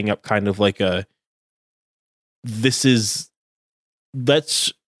actually playing up kind of like a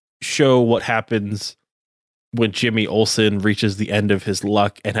let's show what happens when Jimmy Olsen reaches the end of his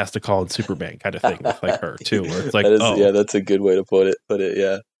luck and has to call in Superman kind of thing with like her too, where it's like, yeah, that's a good way to put it.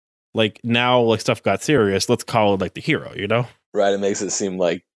 Yeah, like now like stuff got serious, let's call it like the hero, you know? right. It makes it seem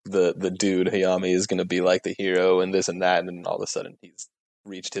like the dude Hayami is going to be like the hero and this and that, and then all of a sudden he's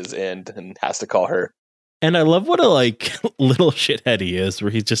reached his end and has to call her. And I love what a like little shithead he is,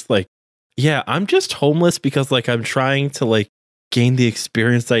 where he's just like, yeah, I'm just homeless because like I'm trying to like gain the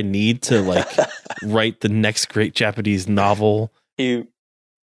experience I need to like write the next great Japanese novel. He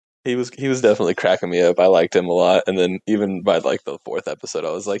was definitely cracking me up. I liked him a lot, and then even by like the fourth episode,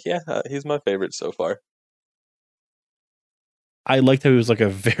 I was like, yeah, he's my favorite so far. I liked how he was like a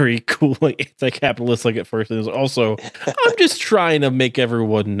very cool like anti-capitalist like at first. And it was also, I'm just trying to make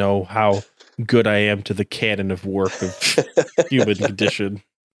everyone know how good I am to the canon of work of human condition.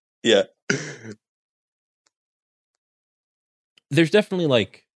 Yeah. There's definitely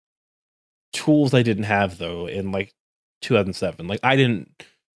like tools I didn't have though in like 2007. Like I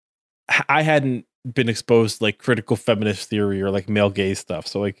hadn't been exposed to like critical feminist theory or like male gaze stuff.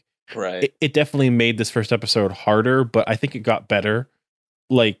 So like Right. it definitely made this first episode harder, but I think it got better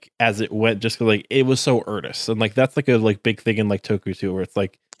like as it went, just 'cause, like it was so earnest. And like that's like a like big thing in like Toku too, where it's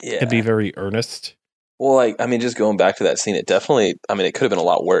like Yeah. can be very earnest. Well, like, I mean, just going back to that scene, it definitely, I mean, it could have been a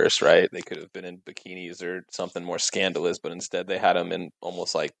lot worse, right? They could have been in bikinis or something more scandalous, but instead they had them in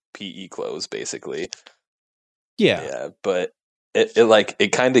almost like PE clothes, basically. Yeah. But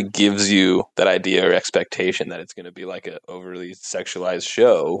it kind of gives you that idea or expectation that it's going to be like a overly sexualized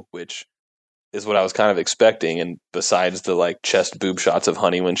show, which is what I was kind of expecting. And besides the like chest boob shots of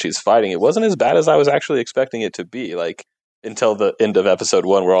Honey when she's fighting, it wasn't as bad as I was actually expecting it to be. Like until the end of episode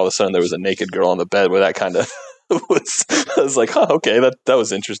 1, where all of a sudden there was a naked girl on the bed, where that kind of was. I was like, oh, okay, that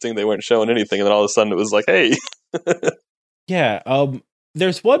was interesting. They weren't showing anything, and then all of a sudden it was like, hey, Yeah.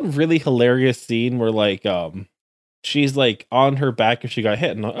 There's one really hilarious scene where like she's like on her back and she got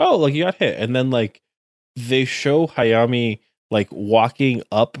hit, and oh, like you got hit, and then like they show Hayami like walking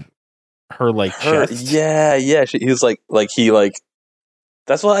up her like chest. yeah. He was like he like.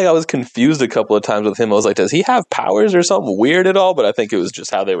 That's why I was confused a couple of times with him. I was like, does he have powers or something weird at all? But I think it was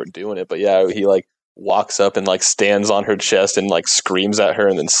just how they were doing it. But yeah, he like walks up and like stands on her chest and like screams at her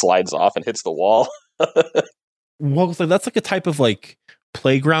and then slides off and hits the wall. Well, so that's like a type of like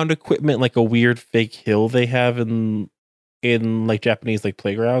playground equipment, like a weird fake hill they have in like Japanese like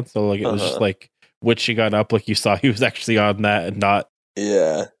playground. So like it was just like when she got up, like you saw he was actually on that and not.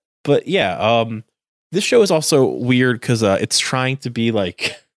 Yeah. But yeah, this show is also weird because it's trying to be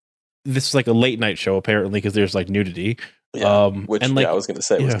like this is like a late night show apparently because there's like nudity. Yeah, which and like I was going to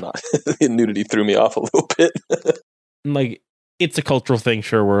say was not. Nudity threw me off a little bit. Like it's a cultural thing,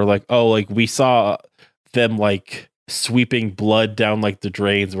 sure. Where like oh, like we saw them like sweeping blood down like the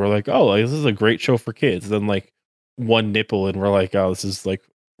drains. We're like oh, like, this is a great show for kids. Then like one nipple, and we're like oh, this is like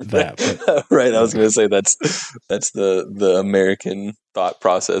that. But, right, I was going to say that's the American thought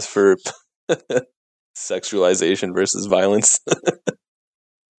process for sexualization versus violence.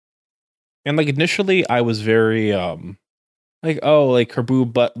 And like initially I was very like oh like her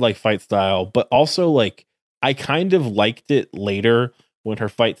boob butt like fight style, but also like I kind of liked it later when her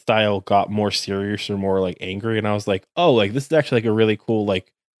fight style got more serious or more like angry, and I was like oh like this is actually like a really cool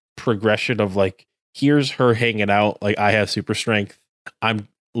like progression of like here's her hanging out like I have super strength, I'm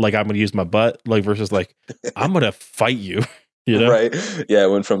gonna use my butt, like versus like I'm gonna fight you. You know? Right. Yeah,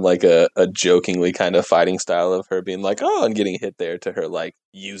 it went from like a jokingly kind of fighting style of her being like, oh, and getting hit there to her like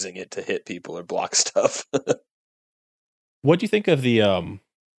using it to hit people or block stuff. What do you think of the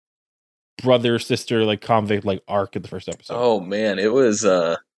brother sister like convict like arc in the first episode? Oh man, it was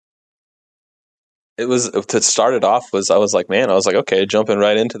to start it off was I was like, okay, jumping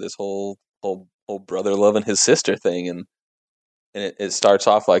right into this whole brother loving his sister thing, and it starts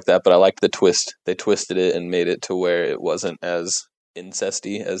off like that, but I liked the twist. They twisted it and made it to where it wasn't as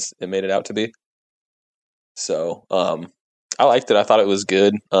incesty as it made it out to be. So, I liked it. I thought it was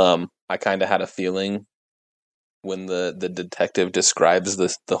good. I kind of had a feeling when the detective describes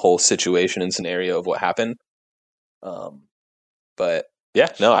the whole situation and scenario of what happened. But yeah,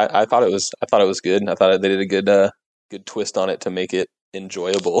 no, I thought it was good. I thought they did a good twist on it to make it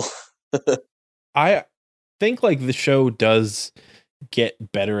enjoyable. I think like the show does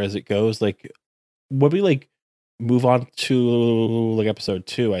get better as it goes. Like when we like move on to like episode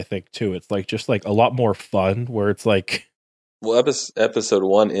 2, I think too, it's like just like a lot more fun where it's like well, episode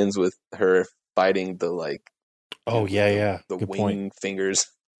 1 ends with her fighting the like oh yeah the good wing point. fingers.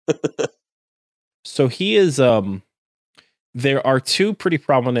 So he is there are 2 pretty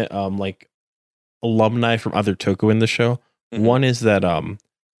prominent like alumni from other Toku in the show. Mm-hmm. One is that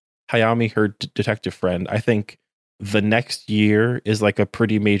Hayami, her detective friend, I think the next year is like a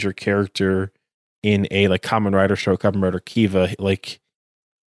pretty major character in a like Kamen Rider show, Kamen Rider Kiva. Like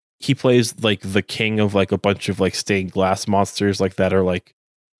he plays like the king of like a bunch of like stained glass monsters like that are like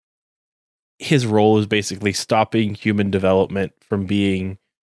his role is basically stopping human development from being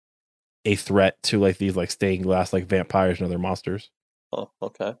a threat to like these like stained glass like vampires and other monsters. Oh,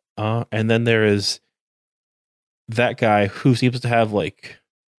 okay. And then there is that guy who seems to have like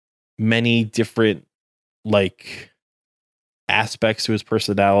many different like aspects to his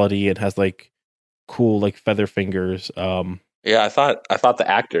personality and has like cool like feather fingers. Yeah, I thought the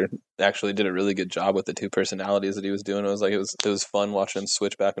actor actually did a really good job with the 2 personalities that he was doing. It was like it was fun watching him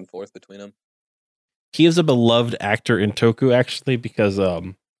switch back and forth between them. He is a beloved actor in Toku actually because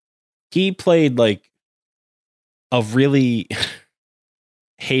he played like a really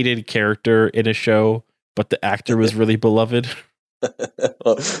hated character in a show, but the actor was really beloved.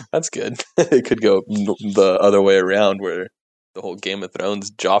 Well, that's good. It could go the other way around where the whole Game of Thrones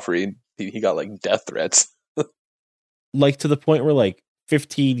Joffrey, he got like death threats. Like to the point where like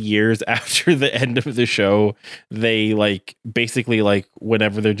 15 years after the end of the show, they like basically like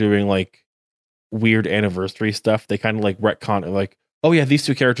whenever they're doing like weird anniversary stuff, they kind of like retcon it like, oh yeah, these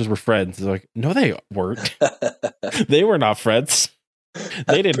 2 characters were friends. It's like, no, they weren't. They were not friends.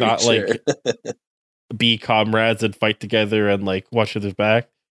 They did not like be comrades and fight together and like watch each other's back.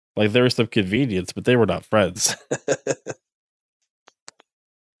 Like there was some convenience, but they were not friends.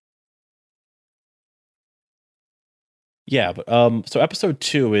 Yeah, but so episode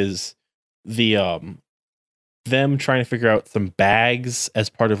 2 is the them trying to figure out some bags as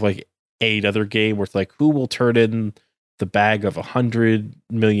part of like another game where it's like who will turn in the bag of 100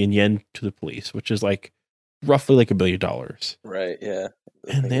 million yen to the police, which is like roughly like $1 billion. Right, yeah.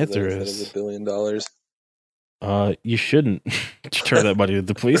 And the answer That is $1 billion. You shouldn't turn that money to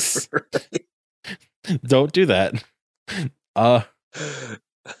the police. Don't do that.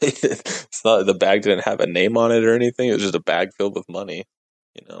 It's not, the bag didn't have a name on it or anything. It was just a bag filled with money,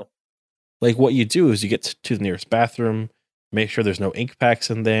 you know. Like what you do is you get to the nearest bathroom, make sure there's no ink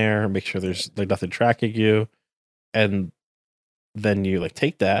packs in there, make sure there's like nothing tracking you, and then you like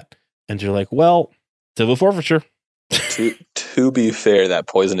take that and you're like, well, civil forfeiture. To be fair, that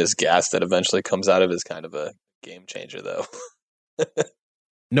poisonous gas that eventually comes out of it is kind of a game changer, though.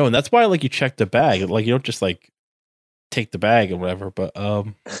 No, and that's why like you check the bag. Like you don't just like take the bag and whatever, but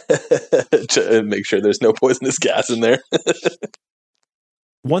to make sure there's no poisonous gas in there.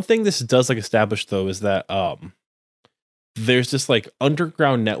 one thing this does like establish though is that there's this like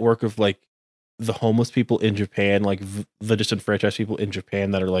underground network of like the homeless people in Japan, like the disenfranchised people in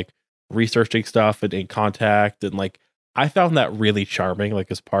Japan that are like researching stuff and in contact, and like I found that really charming, like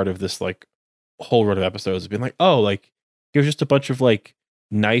as part of this like whole run of episodes, being like, oh, like here's just a bunch of like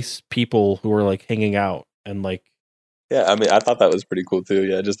nice people who are like hanging out and like. Yeah, I mean, I thought that was pretty cool too.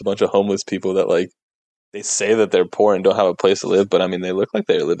 Yeah, just a bunch of homeless people that like they say that they're poor and don't have a place to live, but I mean, they look like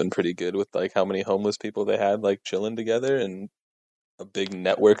they're living pretty good with like how many homeless people they had like chilling together and a big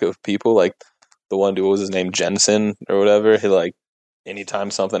network of people. Like the one dude, what was his name, Jensen or whatever. He like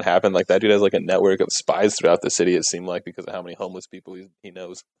anytime something happened, like that dude has like a network of spies throughout the city. It seemed like because of how many homeless people he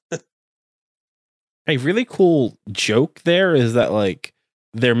knows. A really cool joke there is that like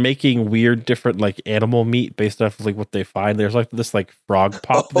they're making weird different like animal meat based off of like what they find. There's like this like frog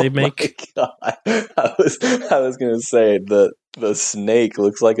pop they make. My God. I was gonna say the snake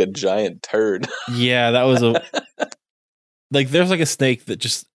looks like a giant turd. Yeah, that was a like there's like a snake that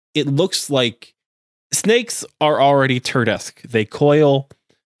just it looks like snakes are already turd-esque. They coil,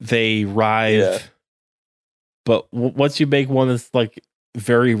 they writhe, Yeah. but once you make one that's like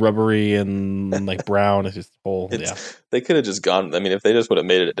very rubbery and like brown, it's just whole. Yeah, They could have just gone. I mean, if they just would have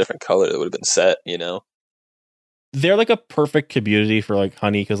made it a different color, it would have been set. You know. they're like a perfect community for like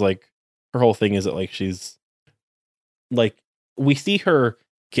Honey because like her whole thing is that like she's like we see her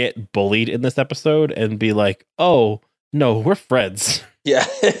get bullied in this episode and be like, oh no, we're friends. Yeah,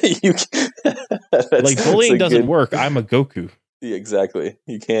 you Like bullying doesn't work. I'm a Goku. Yeah, exactly.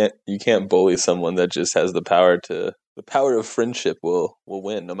 You can't bully someone that just has the power of friendship will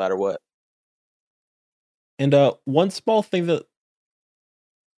win no matter what. And one small thing that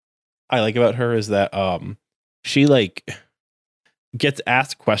I like about her is that she like gets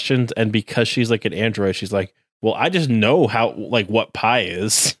asked questions, and because she's like an android, she's like, well, I just know how like what pi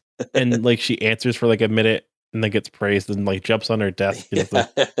is. And like she answers for like a minute and then gets praised and like jumps on her desk and is like,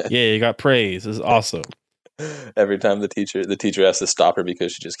 yeah, you got praise. This is awesome. Every time the teacher has to stop her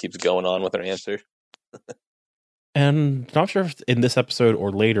because she just keeps going on with her answer. And not sure if it's in this episode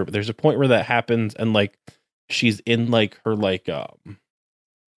or later, but there's a point where that happens and like she's in like her like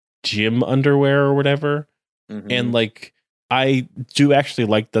gym underwear or whatever. Mhm. And like I do actually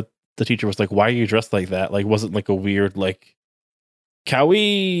like that the teacher was like, why are you dressed like that? Like wasn't like a weird like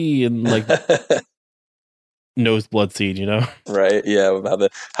kawaii and like nose blood scene, you know? Right? Yeah,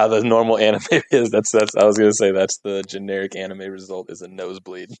 how the normal anime is. That's I was gonna say that's the generic anime result is a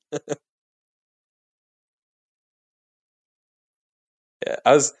nosebleed. Yeah,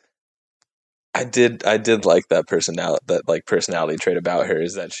 I did like that personality trait about her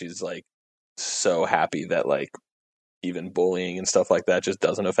is that she's like so happy that like even bullying and stuff like that just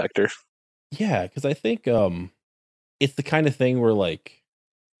doesn't affect her. Yeah, because I think it's the kind of thing where like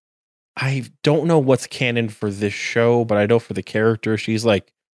I don't know what's canon for this show, but I know for the character, she's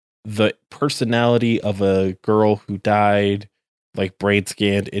like the personality of a girl who died, like brain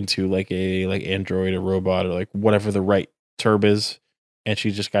scanned into like a like android or robot or like whatever the right term is, and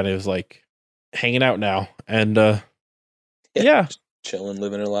she just kind of is like hanging out now, and yeah, Chilling,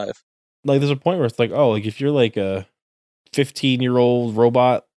 living her life. like there's a point where it's like, oh, like if you're like a 15-year-old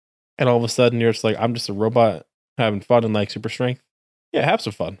robot, and all of a sudden you're just like, I'm just a robot having fun and like super strength. Yeah, have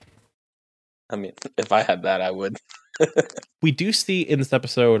some fun. I mean, if I had that, I would. We do see in this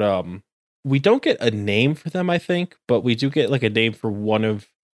episode, we don't get a name for them, I think, but we do get like a name for one of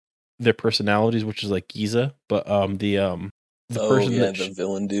their personalities, which is like Giza. But the person that the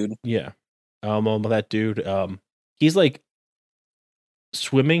villain dude. yeah, that dude, he's like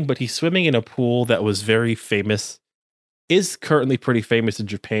swimming, but he's swimming in a pool that was very famous, is currently pretty famous in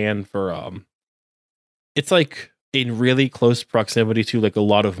Japan for it's like in really close proximity to like a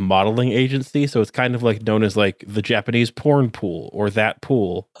lot of modeling agencies. So it's kind of like known as like the Japanese porn pool or that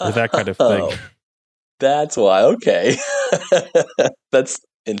kind of thing. Oh, that's why. Okay. That's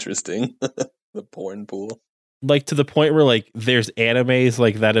interesting. The porn pool. Like to the point where like there's animes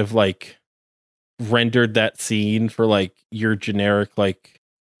like that have like rendered that scene for like your generic like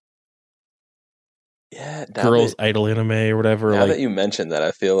Yeah, girls idol anime or whatever. now Like that you mentioned that,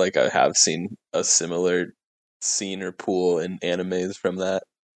 I feel like I have seen a similar scene or pool in animes from that.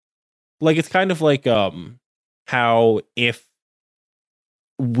 like it's kind of like how if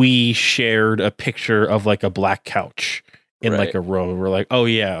we shared a picture of like a black couch in like Right. a room, we're like, oh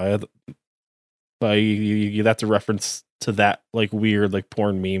yeah, that's a reference to that like weird like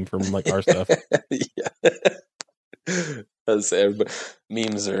porn meme from like our stuff. Yeah. That's everybody.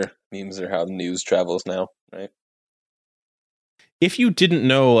 Memes are how news travels now, right? If you didn't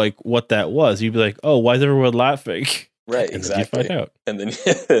know like what that was, you'd be like, oh, why is everyone laughing? Right, And exactly. then you find out. And then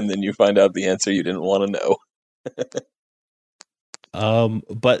and then you find out the answer you didn't want to know.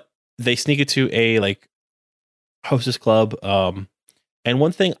 But they sneak it to a like hostess club. And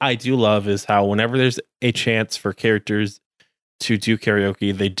one thing I do love is how whenever there's a chance for characters to do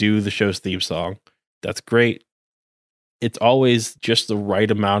karaoke, they do the show's theme song. That's great. It's always just the right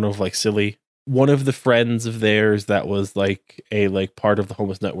amount of like silly. One of the friends of theirs that was like a like part of the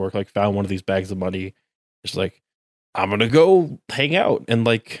homeless network like found one of these bags of money. It's like, I'm gonna go hang out and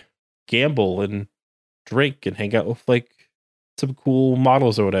like gamble and drink and hang out with like some cool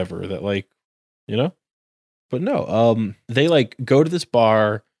models or whatever that like, you know. But no, they like go to this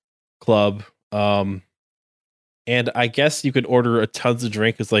bar club, and I guess you could order a tons of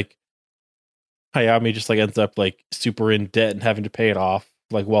drink because like Hayami just like ends up like super in debt and having to pay it off,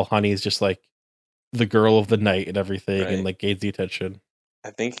 like while Honey's just like the girl of the night and everything Right. and like gains the attention.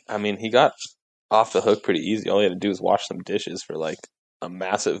 I mean, he got off the hook pretty easy. All he had to do was wash some dishes for like a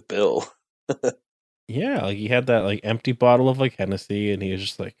massive bill. Yeah, like he had that like empty bottle of like Hennessy and he was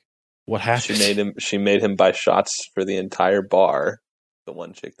just like, what happened? She made him buy shots for the entire bar. The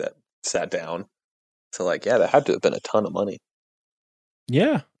one chick that sat down. So like, yeah, that had to have been a ton of money.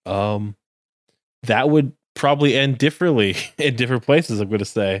 Yeah. That would probably end differently in different places, I'm gonna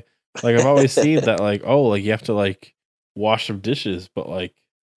say. Like I've always seen that like, oh, like you have to like wash some dishes, but like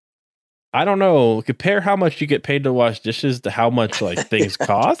I don't know, compare how much you get paid to wash dishes to how much like things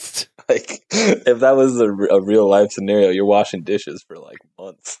cost. Like, if that was a real life scenario, you're washing dishes for like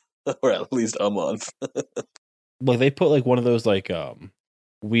months, or at least a month. Like they put like one of those like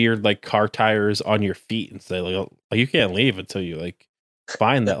weird like car tires on your feet and say like, oh, like you can't leave until you like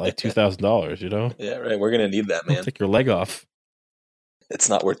find that like $2,000, you know? Yeah, right. We're gonna need that, man. Take your leg off. It's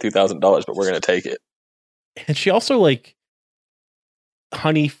not worth $2,000, but we're gonna take it. And she also like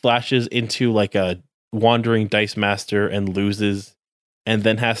Honey flashes into like a wandering dice master and loses and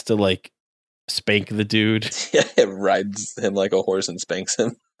then has to like spank the dude. Yeah, it rides him like a horse and spanks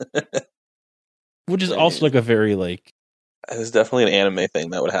him. Which is also like a very like It was definitely an anime thing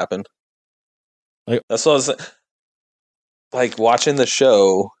that would happen. Like- that's what I was like watching the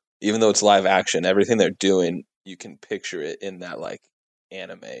show, even though it's live action, everything they're doing, you can picture it in that like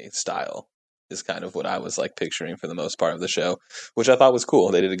anime style. Is kind of what I was like picturing for the most part of the show, which I thought was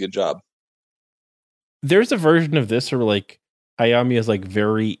cool. They did a good job. there's a version of this where like Hayami is like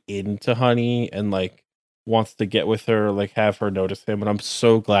very into Honey and like wants to get with her, like have her notice him. And I'm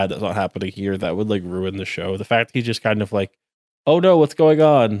so glad that's not happening here. That would like ruin the show. The fact he's just kind of like, oh no, what's going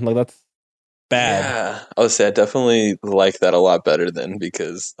on? Like that's bad. Yeah, I would say I definitely like that a lot better then,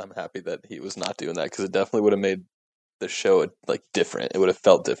 because I'm happy that he was not doing that, because it definitely would have made the show like different. It would have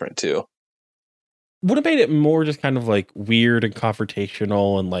felt different too. Would have made it more just kind of like weird and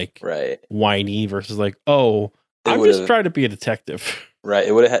confrontational and like Right. whiny versus like, oh, It I'm would've- just trying to be a detective. Right.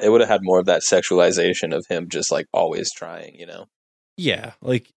 It would have had more of that sexualization of him just like always trying, you know. Yeah,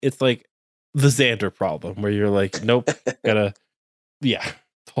 like it's like the Xander problem where you're like, nope, gotta, yeah,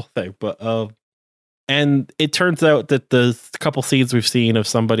 the whole thing. But and it turns out that the couple scenes we've seen of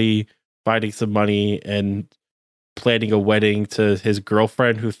somebody finding some money and planning a wedding to his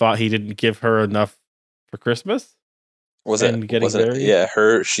girlfriend who thought he didn't give her enough for Christmas. Wasn't married? yeah,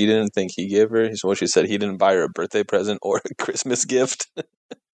 she didn't think he gave her. So what she said, he didn't buy her a birthday present or a Christmas gift.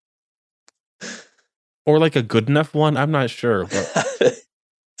 Or like a good enough one. I'm not sure. But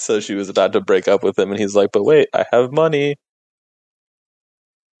So she was about to break up with him, and he's like, "But wait, I have money."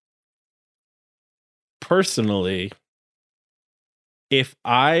 personally, if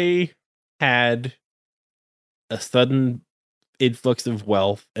I had a sudden influx of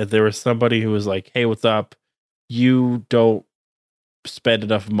wealth and there was somebody who was like, hey, what's up? You don't spend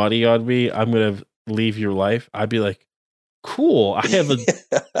enough money on me. I'm going to leave your life, I'd be like, cool. I have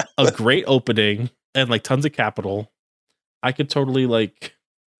a great opening and like tons of capital. I could totally like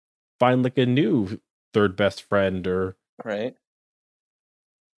find like a new third best friend or right.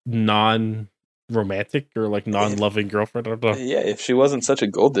 non-romantic or like non-loving girlfriend. I don't know. Yeah, if she wasn't such a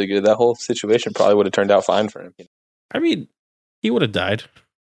gold digger, that whole situation probably would have turned out fine for him. I mean, he would have died.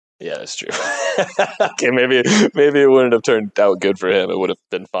 Yeah, that's true. Okay, maybe it wouldn't have turned out good for him. It would have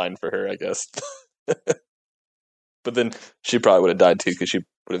been fine for her, I guess. But then she probably would have died too because she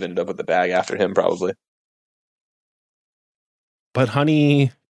would have ended up with the bag after him, probably. But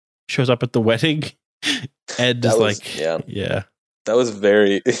Honey shows up at the wedding and is like, yeah. That was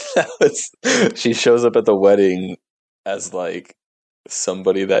very. She shows up at the wedding as like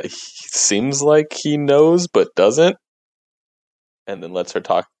somebody that he seems like he knows but doesn't, and then lets her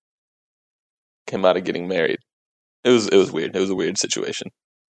talk him out of getting married. It was weird. It was a weird situation.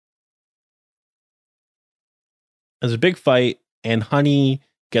 There's a big fight, and Honey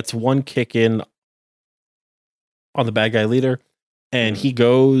gets one kick in on the bad guy leader, and he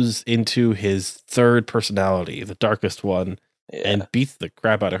goes into his third personality, the darkest one, and beats the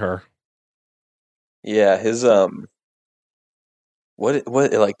crap out of her. Yeah, his what it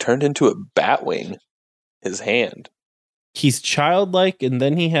like turned into a bat wing, his hand. He's childlike, and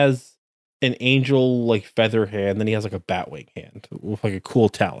then he has an angel like feather hand, then he has like a bat wing hand with like a cool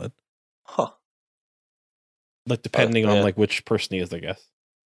talon. Huh. Like depending on like which person he is, I guess.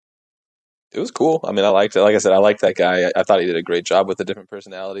 It was cool. I mean, I liked it. Like I said, I liked that guy. I thought he did a great job with the different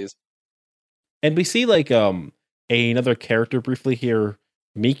personalities. And we see like another character briefly here,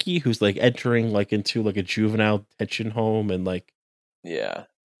 Miki, who's like entering like into like a juvenile detention home, and like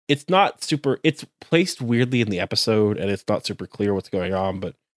it's not super. It's placed weirdly in the episode, and it's not super clear what's going on,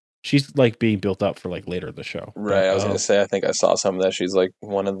 but she's like being built up for like later in the show. Right. I was going to say, I think I saw some of that. She's like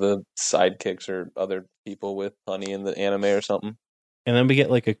one of the sidekicks or other people with Honey in the anime or something. And then we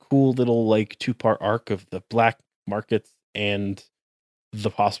get like a cool little like 2-part arc of the black markets and the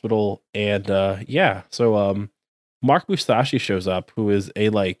hospital. And so Mark Musashi shows up, who is a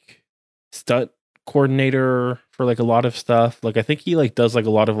like stunt coordinator for like a lot of stuff. Like I think he like does like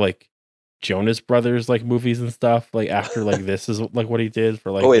a lot of like Jonas Brothers like movies and stuff. Like after like this is like what he did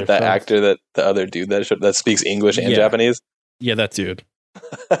for like. Oh wait, that actor, that the other dude that speaks English and Japanese. Yeah, that dude.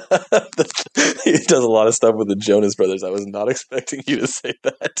 He does a lot of stuff with the Jonas Brothers. I was not expecting you to say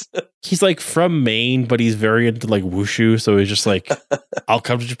that. He's like from Maine, but he's very into like wushu. So he's just like, I'll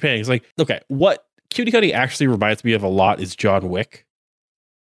come to Japan. He's like, okay, what Cutie Cuddy actually reminds me of a lot is John Wick.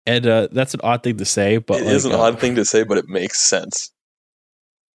 And that's an odd thing to say, but it is an odd thing to say, but it makes sense.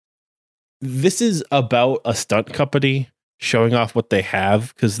 This is about a stunt company showing off what they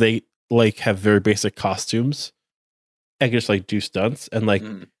have, because they like have very basic costumes and just like do stunts, and like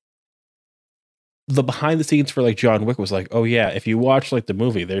the behind the scenes for like John Wick was like, oh yeah, if you watch like the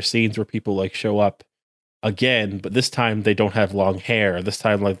movie, there's scenes where people like show up again, but this time they don't have long hair. This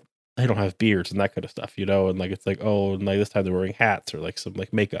time like they don't have beards and that kind of stuff, you know? And like it's like, oh, and like this time they're wearing hats or like some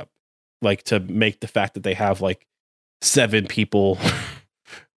like makeup, like to make the fact that they have like 7 people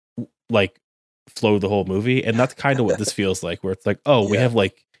like flow the whole movie. And that's kind of what this feels like, where it's like, oh, we have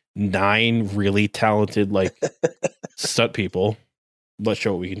like 9 really talented like stunt people. Let's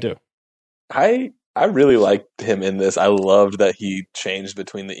show what we can do. I really liked him in this. I loved that he changed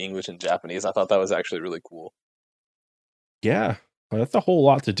between the English and Japanese. I thought that was actually really cool. Yeah. Well, that's a whole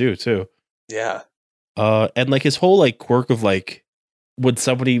lot to do too. Yeah. And like his whole like quirk of like, when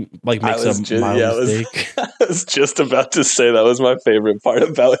somebody like makes a mild mistake. I was just about to say that was my favorite part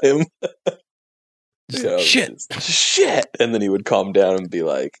about him. Shit. And then he would calm down and be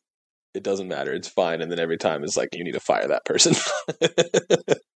like, it doesn't matter, it's fine. And then every time it's like, you need to fire that person.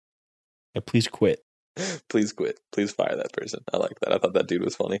 Please quit. Please quit. Please fire that person. I like that. I thought that dude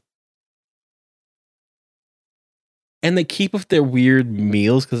was funny. And they keep with their weird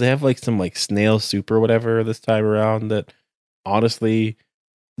meals because they have like some like snail soup or whatever this time around that honestly,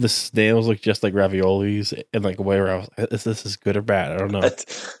 the snails look just like raviolis in like a way where I was, is this good or bad? I don't know.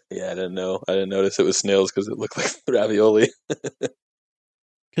 Yeah, I didn't know. I didn't notice it was snails because it looked like ravioli.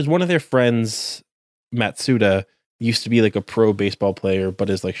 Because one of their friends, Matsuda, used to be like a pro baseball player, but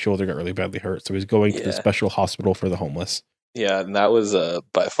his like shoulder got really badly hurt. So he's going to the special hospital for the homeless. Yeah, and that was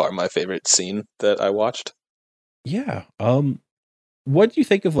by far my favorite scene that I watched. Yeah. What do you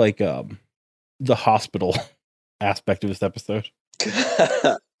think of like the hospital aspect of this episode?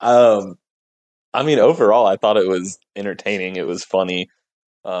 I mean, overall, I thought it was entertaining. It was funny.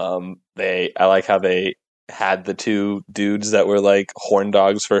 I like how they had the 2 dudes that were like horn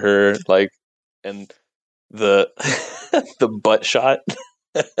dogs for her, like, and the the butt shot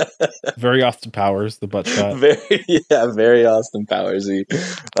Very Austin Powers, the butt shot. Very Austin Powersy.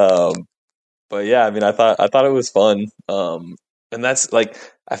 But yeah, I mean, I thought it was fun. And that's like,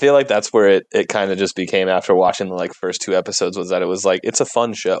 I feel like that's where it kind of just became after watching the like first 2 episodes, was that it was like, it's a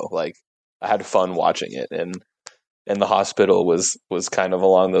fun show. Like, I had fun watching it, and the hospital was kind of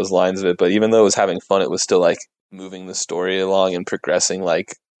along those lines of it. But even though it was having fun, it was still like moving the story along and progressing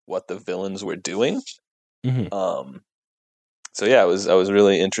like what the villains were doing. Mhm. So yeah, I was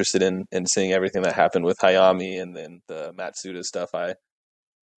really interested in seeing everything that happened with Hayami, and then the Matsuda stuff. I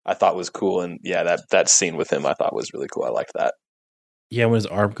thought was cool, and yeah, that scene with him I thought was really cool. I liked that. Yeah, when his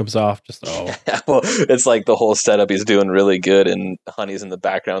arm comes off, just Well, it's like the whole setup. He's doing really good, and Honey's in the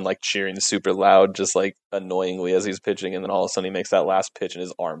background, like cheering super loud, just like annoyingly as he's pitching. And then all of a sudden, he makes that last pitch, and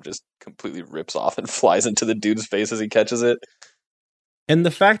his arm just completely rips off and flies into the dude's face as he catches it. And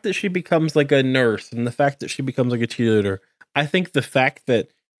the fact that she becomes like a nurse, and the fact that she becomes like a cheerleader, I think the fact that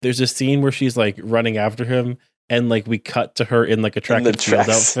there's a scene where she's like running after him, and like we cut to her in like a track In the and field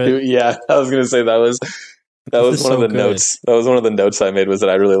outfit. tracksuit, yeah, I was gonna say that was This is one of so the good. notes. That was one of the notes I made, was that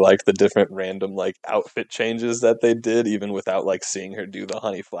I really liked the different random like outfit changes that they did, even without like seeing her do the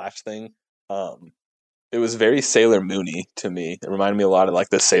Honey Flash thing. It was very Sailor Moony to me. It reminded me a lot of like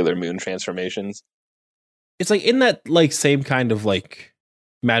the Sailor Moon transformations. It's like in that like same kind of like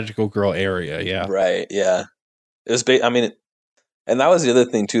magical girl area, yeah. Right. Yeah. It was. I mean, and that was the other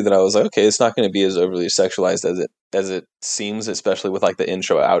thing too, that I was like, okay, it's not going to be as overly sexualized as it seems, especially with like the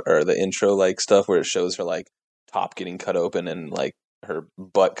intro like stuff where it shows her like top getting cut open and like her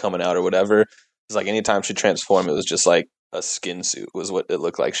butt coming out or whatever. It's like anytime she transformed, it was just like a skin suit was what it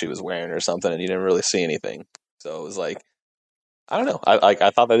looked like she was wearing or something, and you didn't really see anything. So it was like, I don't know. I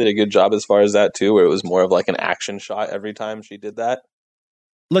thought they did a good job as far as that too, where it was more of like an action shot every time she did that.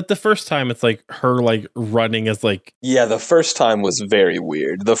 Like the first time, it's like her like running as like, Yeah, the first time was very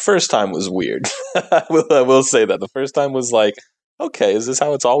weird. I will say that the first time was like, okay, is this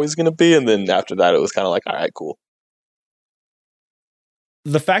how it's always going to be? And then after that, it was kind of like, all right, cool.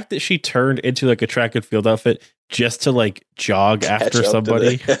 the fact that she turned into like a track and field outfit just to like jog Catch after up to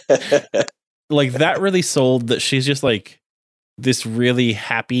somebody, the- like that really sold that she's just like this really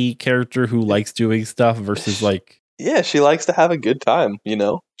happy character who likes doing stuff versus like Yeah, she likes to have a good time. You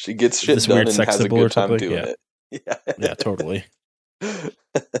know, she gets shit This done weird and sex has a symbol or good time something? doing Yeah. it. Yeah, yeah, totally.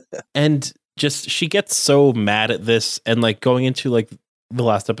 And just she gets so mad at this, and like going into like the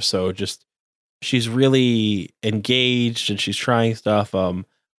last episode, just she's really engaged and she's trying stuff.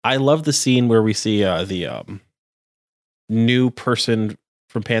 I love the scene where we see the new person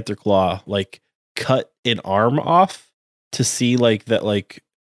from Panther Claw like cut an arm off to see like that like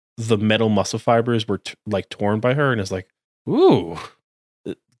the metal muscle fibers were like torn by her, and it's like, ooh,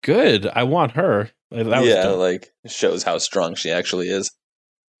 good. I want her. Like, that was yeah, dope. like shows how strong she actually is.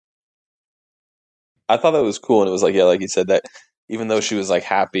 I thought that was cool, and it was like, yeah, like you said, that even though she was like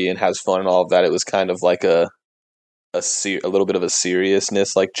happy and has fun and all of that, it was kind of like a little bit of a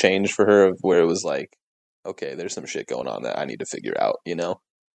seriousness like change for her, of where it was like, okay, there's some shit going on that I need to figure out, you know?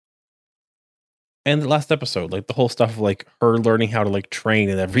 And the last episode, like the whole stuff of like her learning how to like train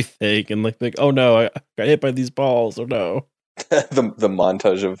and everything, and like oh no, I got hit by these balls. Oh no. the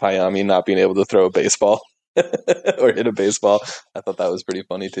montage of Hayami not being able to throw a baseball or hit a baseball. I thought that was pretty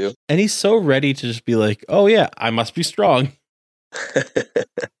funny too. And he's so ready to just be like, oh yeah, I must be strong.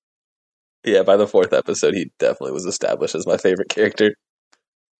 Yeah, by the 4th episode, he definitely was established as my favorite character.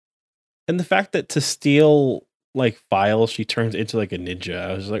 And the fact that to steal like files, she turns into like a ninja.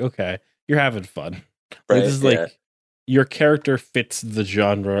 I was just like, okay, you're having fun. Right? Like, this is like your character fits the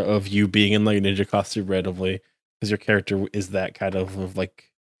genre of you being in like a ninja costume randomly, because your character is that kind of like,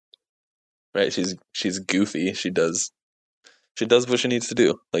 right. She's goofy. She does what she needs to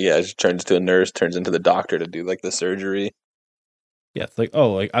do. Like, yeah, she turns into a nurse, turns into the doctor to do like the surgery. yeah, it's like,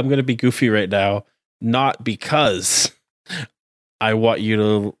 oh, like I'm gonna be goofy right now, not because I want you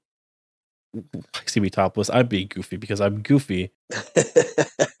to see me topless. I'm being goofy because I'm goofy.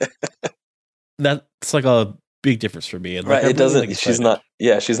 That's like a big difference for me. And like, Right. I'm It really, doesn't. like, She's excited. not.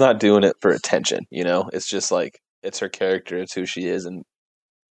 Yeah, she's not doing it for attention. You know, it's just like it's her character. It's who she is, and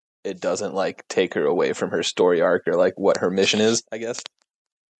it doesn't like take her away from her story arc or like what her mission is, I guess.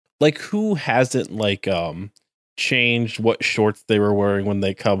 Like, who hasn't like changed what shorts they were wearing when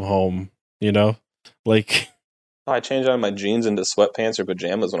they come home? You know, like I change out of my jeans into sweatpants or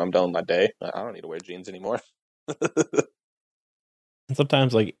pajamas when I'm done with my day. I don't need to wear jeans anymore.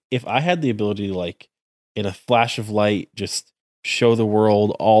 sometimes, like if I had the ability to like in a flash of light just show the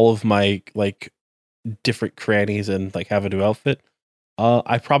world all of my like different crannies and like have a new outfit,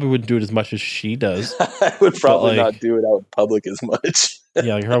 I probably wouldn't do it as much as she does. I would probably like- not do it out in public as much.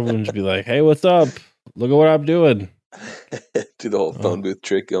 Yeah, like her husband would just be like, "Hey, what's up? Look at what I'm doing." Do the whole phone booth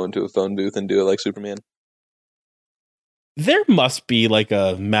trick, go into a phone booth and do it like Superman. There must be like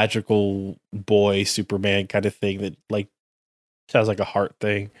a magical boy Superman kind of thing that like sounds like a heart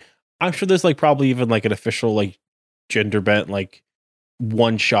thing. I'm sure there's like probably even like an official like gender bent like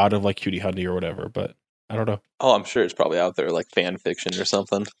one shot of like Cutie Honey or whatever, but I don't know. Oh, I'm sure it's probably out there, like fan fiction or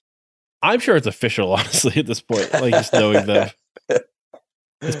something. I'm sure it's official, honestly, at this point. Like just knowing them,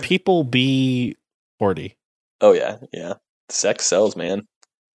 because people be horny. Oh yeah, yeah. Sex sells, man.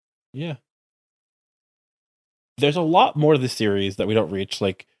 Yeah, there's a lot more to the series that we don't reach.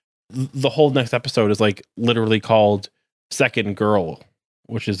 Like the whole next episode is like literally called Second Girl,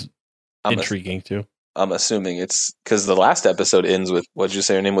 which is I'm intriguing too. I'm assuming it's because the last episode ends with, what'd you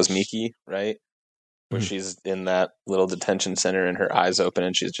say her name was? Miki, right? Where Mhm. she's in that little detention center and her eyes open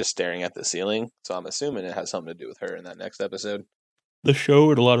and she's just staring at the ceiling. So I'm assuming it has something to do with her in that next episode. The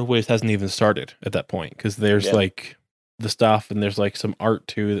show in a lot of ways hasn't even started at that point because there's Yeah. like the stuff and there's like some art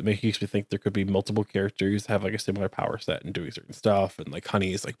too that makes me think there could be multiple characters that have like a similar power set and doing certain stuff, and like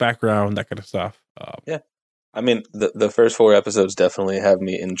Honey's like background, that kind of stuff. Yeah. I mean, the first 4 episodes definitely have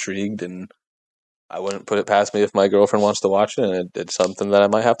me intrigued, and I wouldn't put it past me if my girlfriend wants to watch it, and it's something that I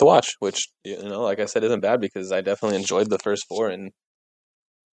might have to watch, which, like I said, isn't bad because I definitely enjoyed the first 4 and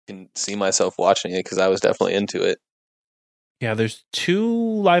can see myself watching it because I was definitely into it. Yeah, there's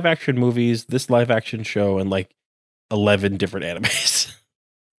 2 live action movies, this live action show, and like 11 different animes.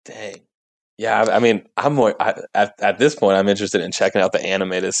 Dang. Yeah, I mean, I'm more at this point. I'm interested in checking out the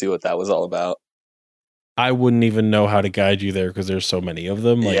anime to see what that was all about. I wouldn't even know how to guide you there because there's so many of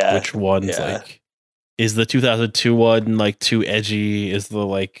them. Like Yeah, which ones yeah. like is the 2002 one like too edgy? Is the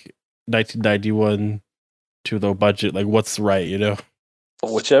like 1991 too low budget? Like what's right, you know?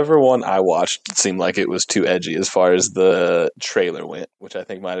 Whichever one I watched seemed like it was too edgy as far as the trailer went, which I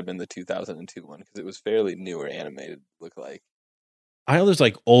think might have been the 2002 one because it was fairly newer animated. Look like. I know there's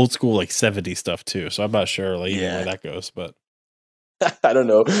like old school like 70s stuff too, so I'm not sure like even Yeah. where that goes, but I don't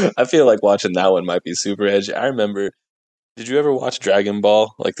know. I feel like watching that one might be super edgy. I remember. Did you ever watch Dragon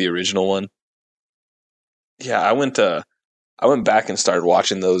Ball, like the original one? Yeah, I went back and started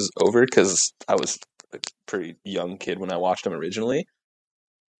watching those over because I was a pretty young kid when I watched them originally.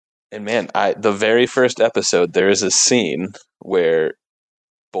 And man, the very first episode, there is a scene where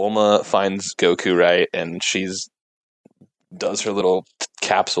Bulma finds Goku, right, and she's does her little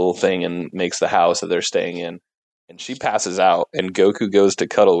capsule thing and makes the house that they're staying in, and she passes out, and Goku goes to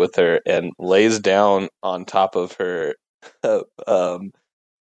cuddle with her and lays down on top of her,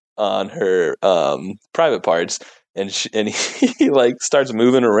 on her private parts, and he like starts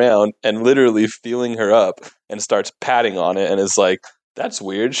moving around and literally feeling her up and starts patting on it and is like, that's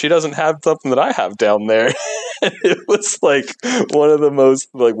weird. She doesn't have something that I have down there. And it was like one of the most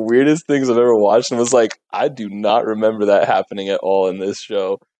like weirdest things I've ever watched, and was like, I do not remember that happening at all in this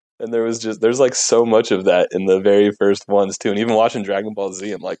show. And there's like so much of that in the very first ones too. And even watching Dragon Ball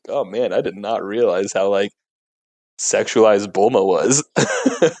Z, I'm like, oh man, I did not realize how like sexualized Bulma was.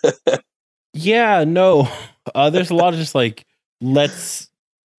 yeah, no. There's a lot of just like let's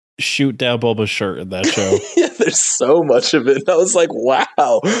shoot down Bulma's shirt in that show. Yeah, there's so much of it. And I was like,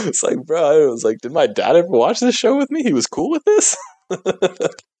 wow. It's like, bro, I was like, did my dad ever watch this show with me? He was cool with this?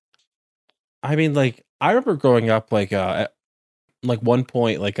 I mean, like, I remember growing up, like, at like one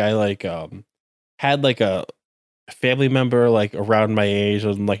point, like, I like had like a family member like around my age,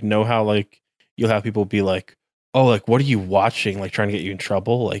 and like know how like you'll have people be like, "Oh, like, what are you watching?" Like, trying to get you in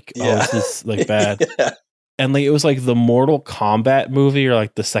trouble. Like, oh, this is like bad. Yeah. And like it was like the Mortal Kombat movie or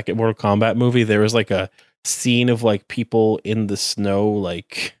like the second Mortal Kombat movie. There was like a scene of like people in the snow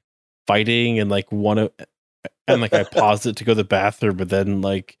like fighting, and like and like I paused it to go to the bathroom, but then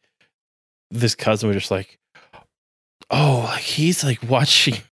like this cousin was just like, oh, like he's like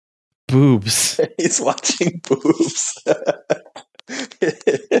watching boobs. He's watching boobs.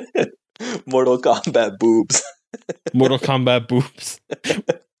 Mortal Kombat boobs. Mortal Kombat boobs.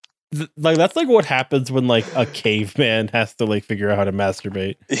 Like that's like what happens when like a caveman has to like figure out how to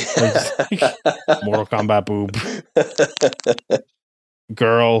masturbate. Mortal Kombat boob.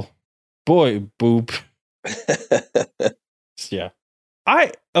 Girl. Boy boob. Yeah.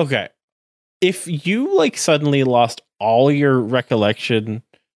 Okay. If you like suddenly lost all your recollection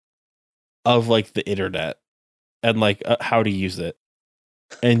of like the internet and like how to use it,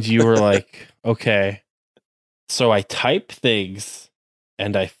 and you were like, okay, so I type things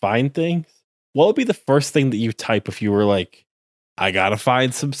and I find things, what would be the first thing that you type if you were like, I gotta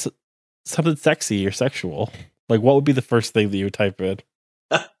find something sexy or sexual? Like, what would be the first thing that you would type in?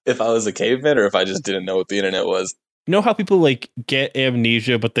 If I was a caveman, or if I just didn't know what the internet was? You know how people like get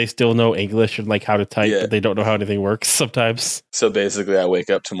amnesia, but they still know English and like how to type, Yeah. but they don't know how anything works sometimes. So basically, I wake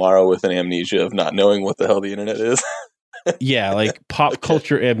up tomorrow with an amnesia of not knowing what the hell the internet is. Yeah, like pop Okay.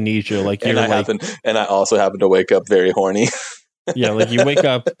 culture amnesia. Like you're And I also happen to wake up very horny. yeah, like you wake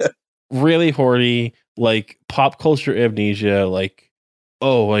up really horny, like pop culture amnesia, like,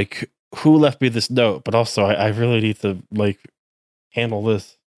 oh, like who left me this note? But also, I really need to like handle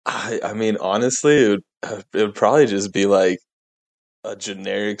this. I mean, honestly, it would probably just be like a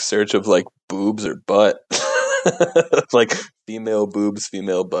generic search of like boobs or butt, like female boobs,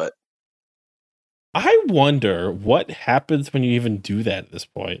 female butt. I wonder what happens when you even do that at this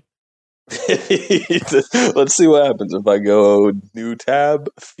point. Let's see what happens if I go new tab,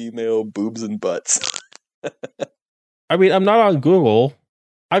 female boobs and butts. I mean, I'm not on Google.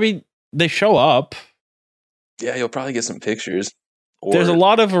 I mean, they show up. Yeah, you'll probably get some pictures. Or, There's a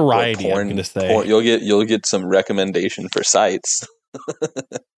lot of or variety, I'm gonna say. You'll get some recommendation for sites.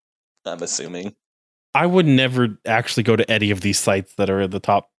 I'm assuming. I would never actually go to any of these sites that are in the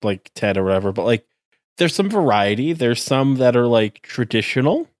top like 10 or whatever, but like there's some variety. There's some that are like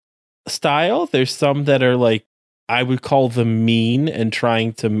traditional style. There's some that are like I would call them mean and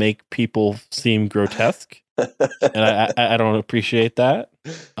trying to make people seem grotesque. And I don't appreciate that.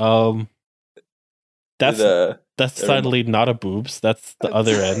 That's decidedly not a boobs. That's the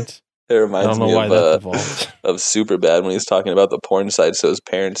other end. It I reminds don't know me why of that's involved. of Superbad when he's talking about the porn site so his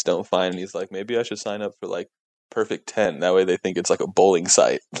parents don't find. And he's like, maybe I should sign up for like Perfect 10. That way they think it's like a bowling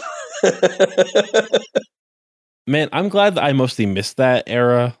site. Man, I'm glad that I mostly missed that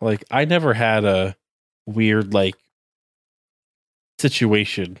era. Like, I never had a weird like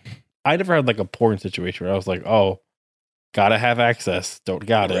situation. I never had like a porn situation where I was like, oh, gotta have access. Don't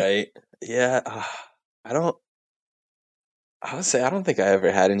got it. Right? Yeah. I would say I don't think I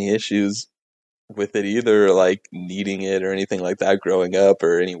ever had any issues with it either, like needing it or anything like that growing up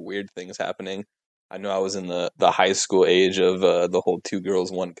or any weird things happening. I know I was in the high school age of the whole 2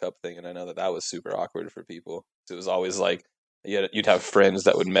 girls 1 cup thing, and I know that was super awkward for people. It was always like you'd have friends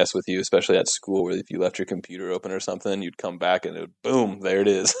that would mess with you, especially at school, where if you left your computer open or something, you'd come back and it would, boom, there it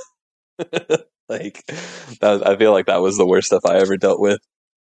is. Like I feel like that was the worst stuff I ever dealt with.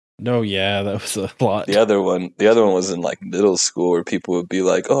 No, yeah, that was a lot. The other one was in like middle school where people would be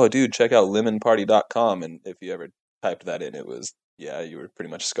like, "Oh, dude, check out lemonparty.com," and if you ever typed that in, it was you were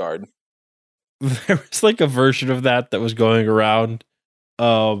pretty much scarred. There was like a version of that was going around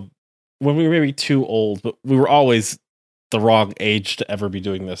when we were maybe too old, but we were always the wrong age to ever be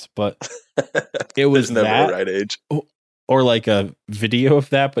doing this. But it was There's never that, a right age. or like a video of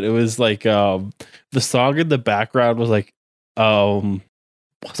that, but it was like the song in the background was like "Don't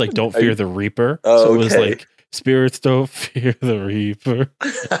Fear the Reaper." Oh, so it was okay. like "Spirits Don't Fear the Reaper,"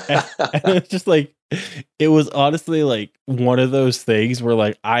 and it's just like it was honestly like one of those things where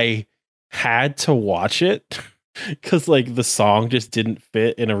like I had to watch it because like the song just didn't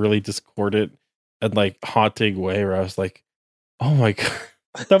fit in a really discordant and like haunting way. Where I was like, "Oh my god!"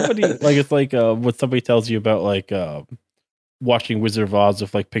 Somebody like it's like what somebody tells you about like watching Wizard of Oz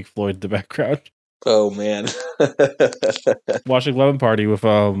with like Pink Floyd in the background. Oh man. Watching Lemon Party with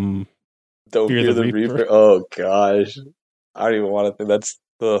Don't Fear the Reaper. Oh gosh. I don't even want to think that's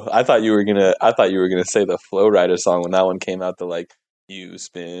I thought you were gonna say the Flow Rider song when that one came out, the like "You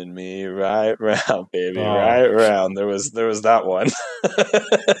spin me right round, baby, right round." There was that one.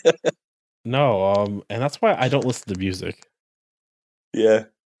 No, and that's why I don't listen to music. Yeah.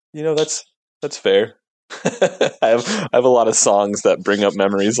 That's fair. I have a lot of songs that bring up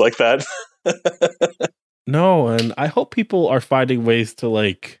memories like that. No, and I hope people are finding ways to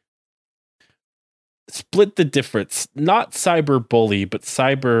like split the difference. Not cyber bully, but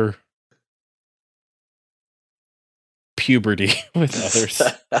cyber puberty with others.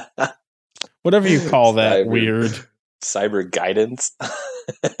 Whatever you call that weird. Cyber guidance.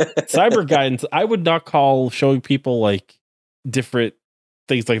 Cyber guidance. I would not call showing people like different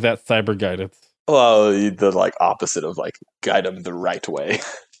things like that cyber guidance. Well, the like opposite of like guide them the right way.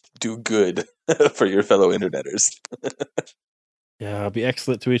 Do good for your fellow interneters. Yeah, be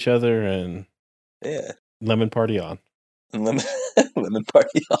excellent to each other and lemon party on. Lemon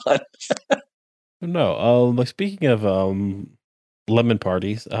party on. No, like speaking of lemon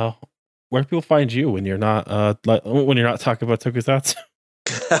parties, where do people find you when you're not talking about tokusatsu?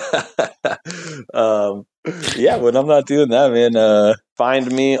 When I'm not doing that, man,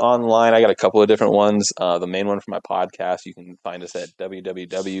 find me online. I got a couple of different ones. The main one for my podcast, you can find us at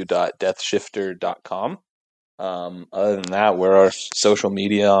www.deathshifter.com. Other than that, we're our social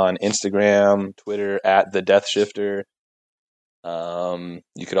media on Instagram, Twitter at the Death Shifter.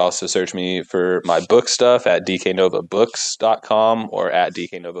 You could also search me for my book stuff at dknovabooks.com or at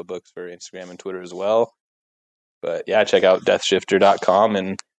dknovabooks for Instagram and Twitter as well. But yeah, check out deathshifter.com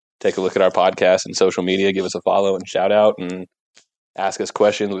and take a look at our podcast and social media. Give us a follow and shout out and ask us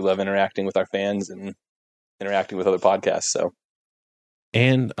questions. We love interacting with our fans and interacting with other podcasts. So,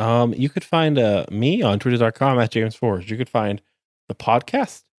 And you could find me on twitter.com at James Forge. You could find the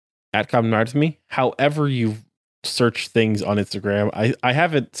podcast at Common Ride with Me. However you search things on Instagram. I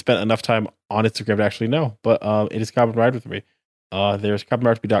haven't spent enough time on Instagram to actually know, but it is Common Ride with Me. There's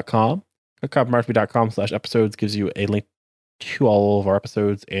commonridewithme.com. commonridewithme.com/episodes gives you a link to all of our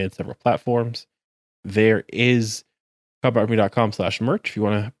episodes and several platforms. There is commonridewithme.com/merch if you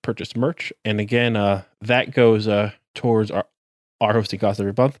want to purchase merch. And again, that goes towards our hosting costs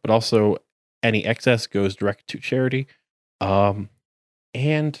every month, but also any excess goes direct to charity. And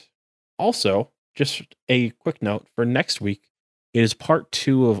also, just a quick note for next week, it is part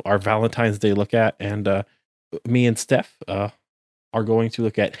 2 of our Valentine's Day look at, and me and Steph are going to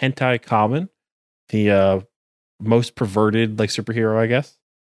look at Hentai Kamen, the most perverted like superhero, I guess.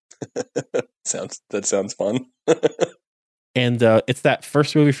 that sounds fun. And it's that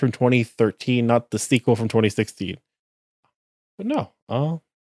first movie from 2013, not the sequel from 2016. But no.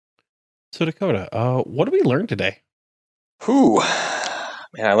 So Dakota, what did we learn today? Whew.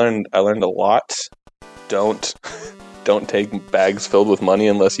 Man, I learned a lot. Don't take bags filled with money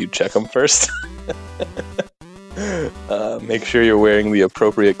unless you check them first. Make sure you're wearing the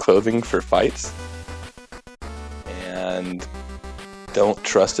appropriate clothing for fights. And don't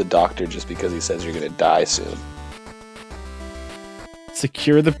trust a doctor just because he says you're going to die soon.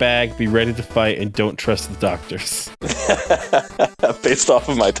 Secure the bag, be ready to fight, and don't trust the doctors. Based off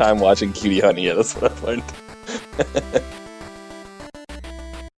of my time watching Cutie Honey, yeah, that's what I've learned.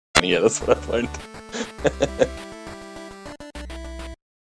 Yeah, that's what I've learned.